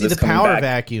I want to see the power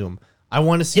vacuum. I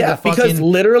want to see the fucking because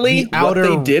literally the outer...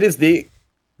 what they did is they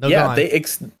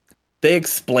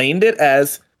explained it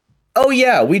as, oh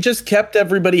yeah, we just kept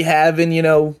everybody having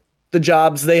the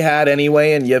jobs they had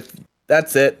anyway, and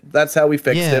that's it. That's how we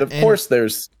fixed it. Of course,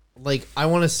 there's I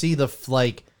want to see the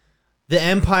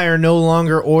Empire no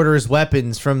longer orders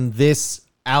weapons from this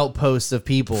outpost of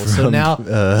people. So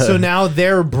now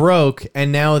they're broke,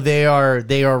 and now they are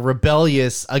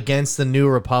rebellious against the New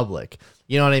Republic.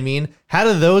 You know what I mean? How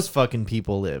do those fucking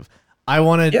people live? I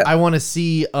want to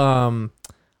see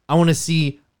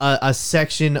a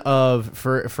section of,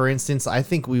 for instance, I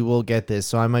think we will get this,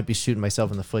 so I might be shooting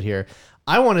myself in the foot here.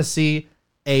 I want to see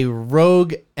a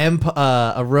rogue empire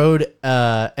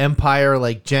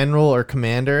like general or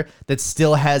commander that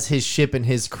still has his ship and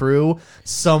his crew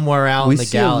somewhere out in the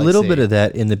galaxy. We see a little bit of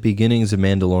that in the beginnings of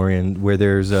Mandalorian, where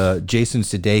there's Jason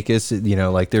Sudeikis.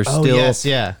 There's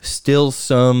still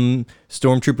some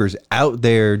stormtroopers out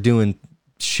there doing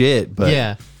shit,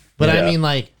 but But I mean,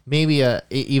 maybe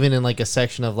even in a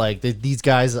section of these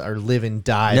guys are live and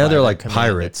die. Now they're like commander.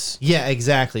 pirates. Yeah,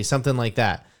 exactly, something like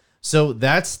that. So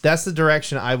that's the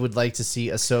direction I would like to see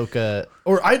Ahsoka,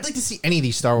 or I'd like to see any of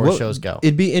these Star Wars shows go.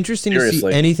 It'd be interesting to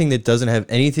see anything that doesn't have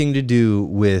anything to do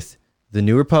with the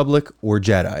New Republic or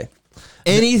Jedi.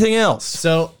 Anything else.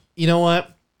 So, you know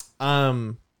what?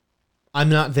 I'm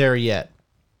not there yet.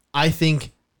 I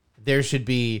think there should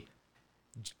be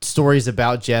stories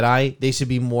about Jedi. They should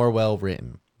be more well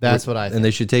written. That's what I think. And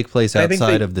they should take place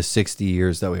outside of the 60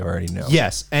 years that we already know.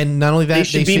 Yes, and not only that, they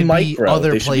should be micro.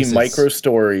 Other they should places. be micro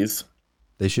stories.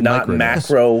 They should not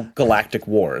macro galactic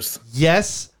wars.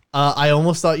 Yes. I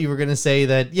almost thought you were gonna say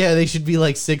that. Yeah, they should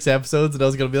be 6 episodes, and I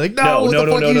was gonna be like, no.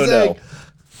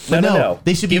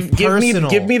 They should be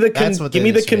personal. Give me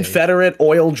the Confederate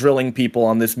oil drilling people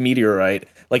on this meteorite,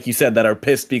 like you said, that are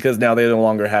pissed because now they no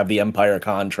longer have the Empire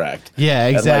contract. Yeah,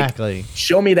 exactly.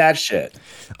 Show me that shit.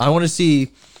 I want to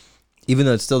see, even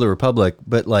though it's still the Republic,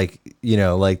 but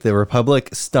the Republic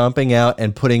stomping out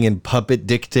and putting in puppet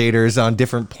dictators on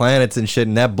different planets and shit,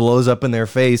 and that blows up in their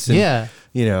face. And, yeah.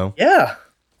 Yeah.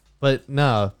 But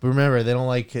no, remember they don't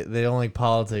like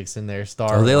politics in their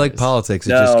Star Wars. They like politics.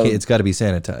 It's got to be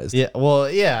sanitized. Yeah. Well,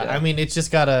 yeah. I mean, it's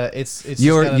just gotta.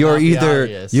 You're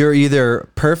either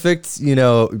perfect.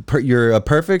 You're a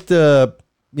perfect.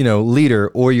 Leader,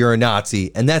 or you're a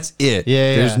Nazi, and that's it.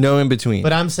 Yeah. There's no in between.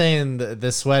 But I'm saying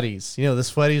the sweaties. The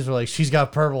sweaties were like, she's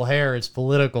got purple hair. It's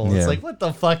political. Yeah. It's like, what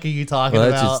the fuck are you talking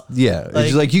about? It's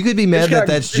just you could be mad that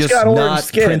that's just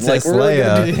not Princess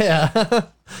Leia. Yeah.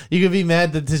 You could be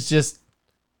mad that it's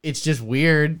just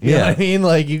weird. You know what I mean?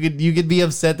 You could be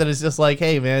upset that it's just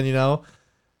hey man,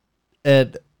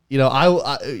 and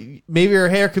I maybe her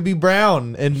hair could be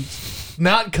brown and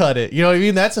not cut it. You know what I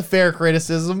mean? That's a fair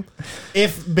criticism.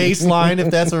 If that's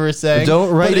what we're saying.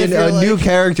 Don't write in a new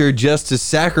character just to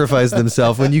sacrifice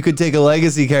themselves when you could take a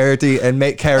legacy character and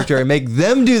make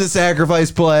them do the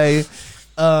sacrifice play.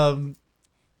 Yeah.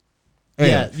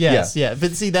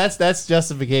 But see, that's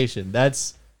justification.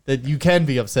 That you can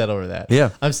be upset over that. Yeah.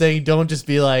 I'm saying don't just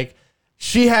be like,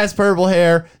 she has purple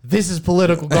hair. This is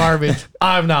political garbage.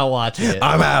 I'm not watching it.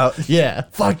 I'm out. Yeah.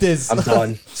 Fuck this. I'm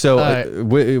done. So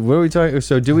what are we talking?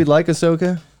 So do we like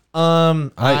Ahsoka?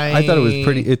 I thought it was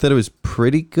pretty. I thought it was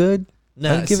pretty good.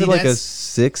 No, I'd give it a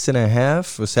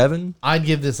 6.5, a 7. I'd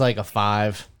give this a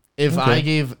 5. If I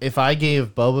gave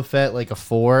Boba Fett a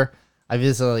 4, I'd give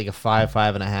this a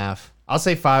 5.5. I'll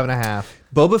say 5.5.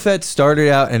 Boba Fett started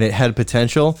out and it had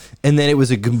potential, and then it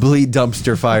was a complete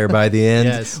dumpster fire by the end.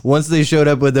 Yes. Once they showed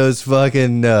up with those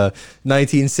fucking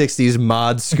 1960s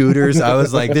mod scooters, I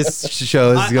was like, this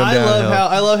show is going downhill.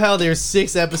 I love how there's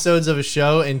 6 episodes of a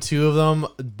show, and 2 of them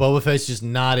Boba Fett's just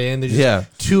not in. There's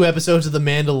just 2 episodes of The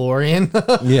Mandalorian.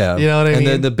 Yeah. You know what I mean? And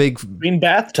then the big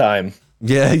bath time.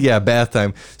 Yeah, bath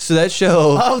time. So that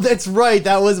show... Oh, that's right.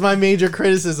 That was my major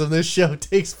criticism. This show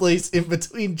takes place in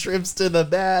between trips to the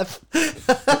bath.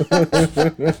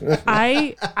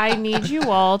 I need you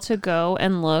all to go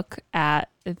and look at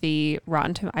the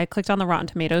I clicked on the Rotten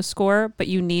Tomatoes score, but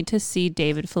you need to see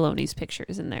David Filoni's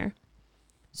pictures in there.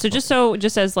 So just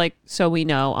as like so we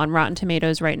know, on Rotten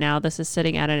Tomatoes right now, this is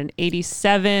sitting at an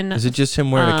 87. Is it just him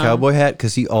wearing a cowboy hat?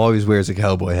 Because he always wears a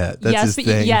cowboy hat. That's his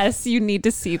thing. Yes, you need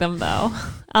to see them though.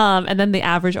 And then the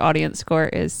average audience score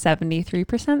is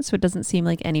 73%. So it doesn't seem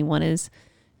like anyone is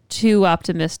too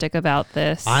optimistic about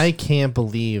this. I can't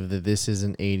believe that this is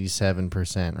an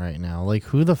 87% right now. Like,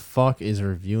 who the fuck is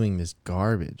reviewing this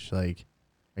garbage? Like,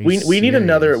 we need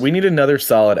another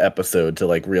solid episode to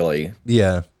like really.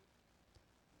 Yeah.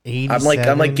 87?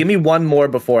 I'm like, give me one more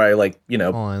before I like,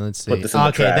 Hold on, let's see. put this in the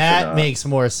Okay, trash or that not. makes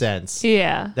more sense.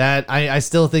 Yeah. That I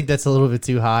still think that's a little bit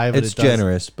too high, but It's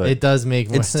generous, but it does make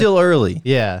more it's still early.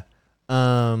 Yeah.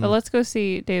 But let's go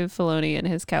see David Filoni in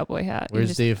his cowboy hat.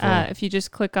 Where's Dave Filoni? If you just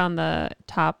click on the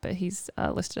top, he's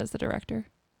listed as the director.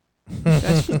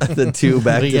 The two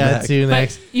back we to got back. two But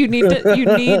next. you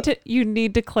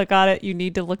need to click on it. You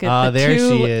need to look at Oh, the there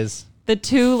two, she is. the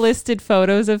two listed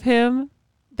photos of him.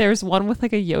 There's one with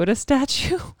like a Yoda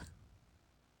statue.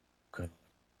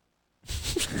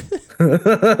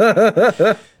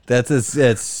 That's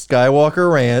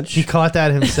Skywalker Ranch. He caught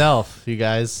that himself, you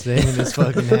guys. Him in his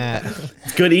fucking hat.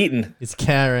 It's good eating. It's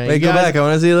Karen. Wait, go back. I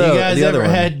want to see You the guys other ever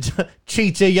one. had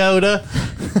Chicha Yoda?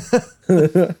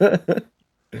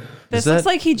 This that- looks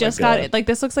like he just got God. it. Like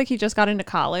this looks like he just got into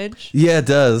college. Yeah, it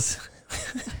does.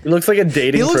 It looks like a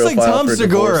dating He looks like profile Tom for a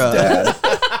divorced Segura. dad.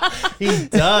 He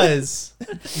does.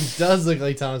 He does look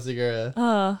like Tom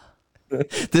Segura.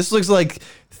 This looks like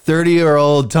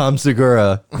 30-year-old Tom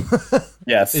Segura.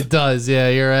 Yes. It does. Yeah,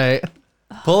 you're right.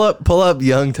 Pull up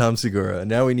young Tom Segura.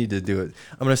 Now we need to do it.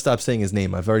 I'm gonna stop saying his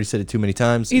name. I've already said it too many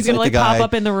times. He's It's gonna like the guy, pop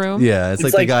up in the room. Yeah, it's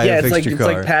like the guy who fixed your it's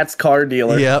car. like Pat's car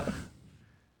dealer. Yep.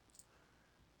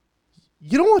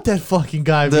 You don't want that fucking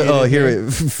guy. being in Here,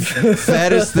 there.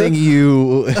 fattest thing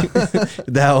you.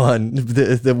 That one,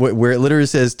 where it literally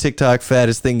says TikTok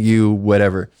fattest thing you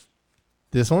whatever.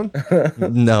 This one?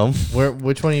 No,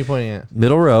 Which one are you pointing at?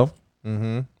 middle row.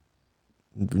 Mm-hmm.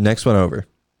 Next one over.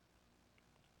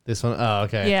 This one? Oh,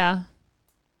 okay. Yeah.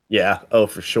 Yeah. Oh,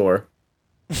 for sure.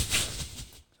 It's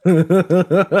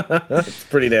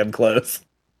pretty damn close.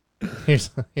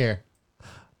 Here.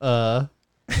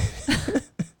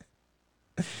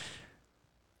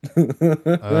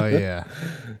 Oh yeah.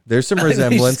 There's some You just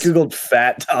resemblance. Googled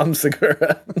fat Tom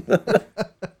Segura.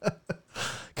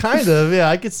 Kind of. Yeah,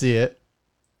 I could see it.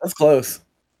 That's close.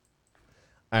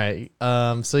 All right.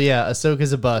 So yeah,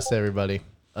 Ahsoka's a bust, everybody.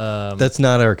 That's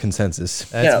not our consensus.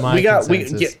 That's my we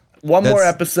consensus. get one more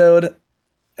That's- episode,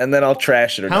 and then I'll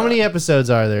trash it. Or How not. many episodes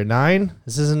are there? 9?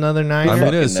 This is another 9? I'm fucking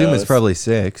gonna assume knows? it's probably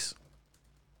 6.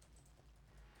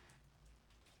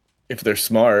 If they're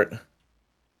smart.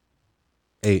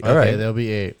 8. Okay, All right. there'll be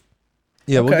 8.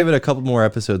 Yeah, we'll Okay. give it a couple more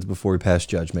episodes before we pass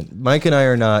judgment. Mike and I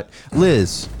are not.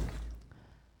 Liz,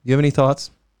 you have any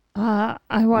thoughts? I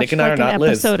watched Nick and I like are an not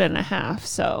Liz. episode and a half.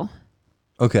 So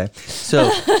Okay, so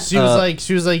She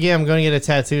was like, yeah, I'm going to get a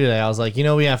tattoo today. I was like,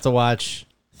 we have to watch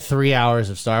 3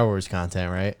 hours of Star Wars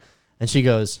content, right? And she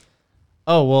goes,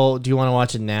 oh, well, do you want to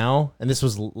watch it now? And this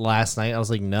was last night. I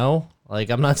was like, no. Like,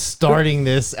 I'm not starting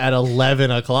this at 11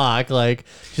 o'clock. Like,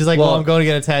 she's like, well, I'm going to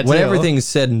get a tattoo. when everything's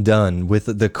said and done with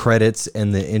the credits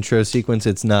and the intro sequence,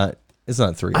 it's not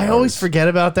 3 I hours. always forget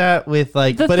about that with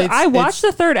like, I watched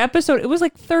the third episode. It was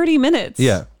like 30 minutes.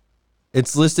 Yeah,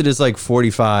 it's listed as like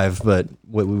 45, but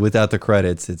without the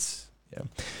credits, it's yeah.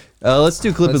 Let's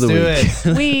do clip Let's of the do week.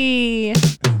 it. We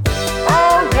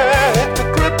Oh yeah, it's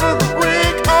the clip of the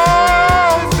week.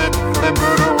 Oh, it's the clip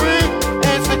of the week.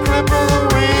 It's the clip of the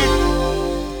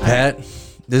week. Pat,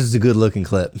 this is a good looking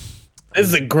clip. This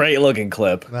is a great looking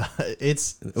clip.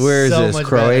 It's Where is so this? much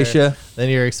Croatia? better than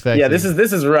you're expecting. Yeah, this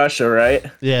is Russia, right?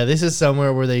 Yeah, this is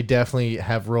somewhere where they definitely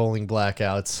have rolling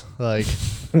blackouts. Like,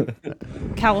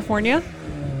 California.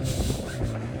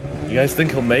 You guys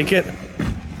think he'll make it?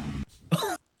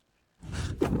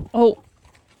 Oh,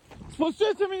 All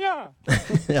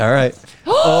right.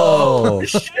 Oh,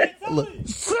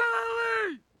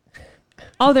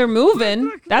 oh, they're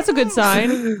moving. That's a good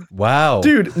sign. wow,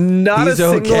 Dude, not He's a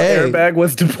single okay. airbag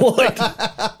was deployed.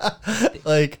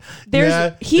 like He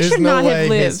there's should no not have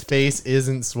way His lived. face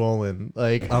isn't swollen.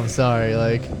 Like, I'm sorry.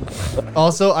 Like,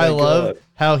 also, I Thank love God.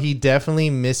 how he definitely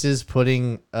misses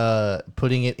putting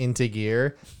it into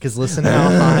gear. Because listen how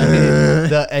high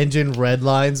the engine red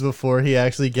lines before he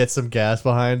actually gets some gas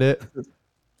behind it.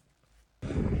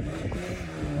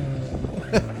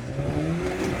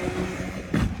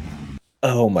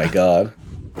 Oh my god.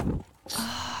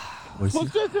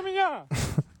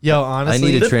 Yo, I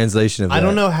honestly, need a translation of that. I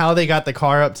don't know how they got the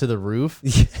car up to the roof.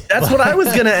 That's what I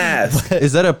was gonna ask.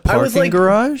 Is that a I was parking like-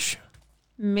 garage?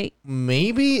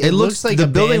 Maybe It looks like the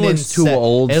building abandoned looks too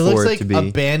old It for looks it like to be.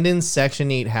 abandoned Section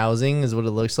 8 housing is what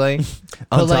it looks like.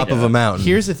 On But, top of a mountain.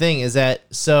 Here's the thing: is that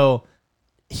so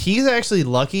he's actually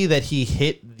lucky that he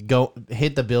hit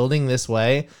the building this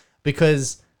way,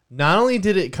 because not only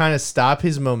did it kind of stop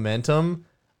his momentum,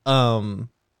 and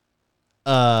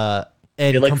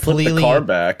It like flipped the car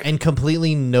back. and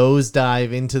completely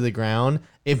nosedive into the ground.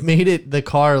 It made the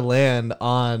car land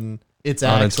on its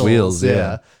On its axles, wheels,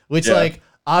 yeah. which Yeah. like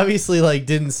obviously like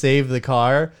didn't save the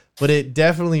car, but it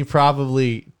definitely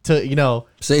probably took,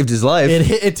 Saved his life.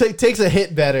 it takes a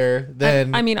hit better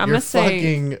than I mean, I'm your gonna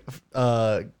say-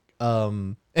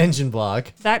 fucking engine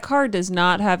block. That car does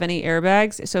not have any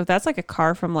airbags. So if that's like a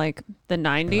car from like the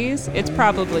 90s, it's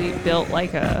probably built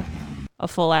like a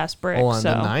full ass brick. Hold on, so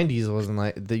the 90s wasn't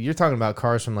like you're talking about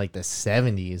cars from like the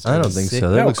 70s. I or don't the think si-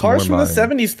 so. That No, looks cars more from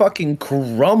modern. the 70s fucking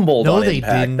crumbled No, on they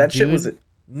impact. didn't. That shit dude. was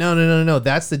No.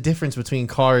 That's the difference between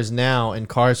cars now and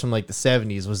cars from like the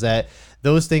 70s, was that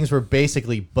those things were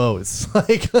basically boats.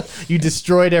 Like you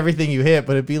destroyed everything you hit,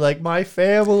 but it'd be like my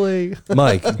family.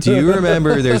 Mike, do you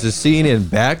remember there's a scene in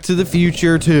Back to the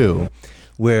Future 2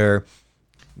 where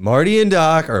Marty and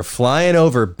Doc are flying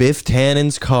over Biff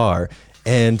Tannen's car,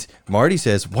 and Marty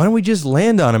says, why don't we just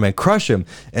land on him and crush him?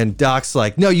 And Doc's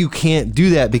like, no, you can't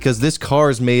do that because this car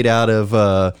is made out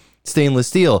of stainless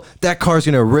steel. That car's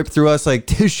going to rip through us like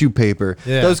tissue paper.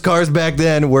 Yeah. Those cars back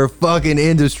then were fucking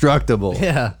indestructible.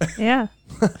 Yeah. yeah.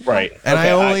 right. And Okay,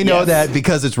 I only know yes. that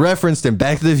because it's referenced in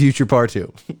Back to the Future Part 2.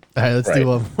 All right, let's do Right.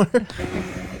 one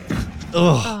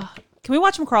more. Can we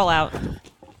watch him crawl out?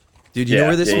 Dude, you know Yeah,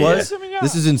 where this yeah, was? yeah.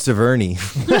 This is in Severny.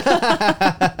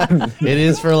 It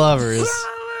is for lovers.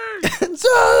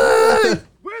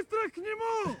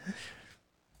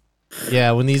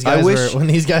 Yeah, when these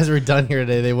guys were done here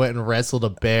today, they went and wrestled a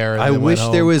bear. And I then wish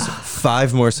went there home. was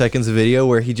 5 more seconds of video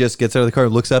where he just gets out of the car,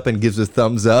 looks up, and gives a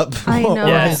thumbs up. I know.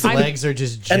 Yeah. His legs are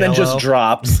just And then just jello.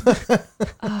 drops.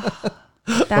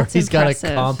 That's He's got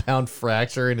impressive. a compound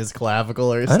fracture in his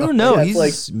clavicle or I something. don't know. Yeah,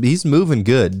 He's moving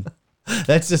good.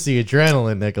 That's just the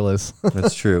adrenaline, Nicholas.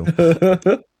 That's true.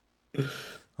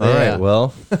 All Yeah. right.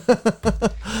 Well,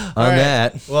 on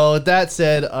that, Well, with that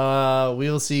said,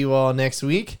 we will see you all next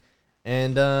week,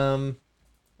 and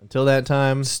until that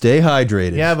time, stay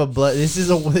hydrated. you have a this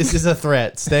is a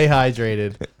threat. Stay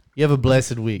hydrated. You have a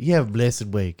blessed week. You have a blessed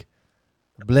week.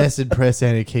 Blessed Press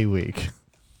Anarchy week.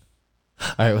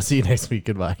 All right, we'll see you next week.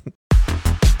 Goodbye.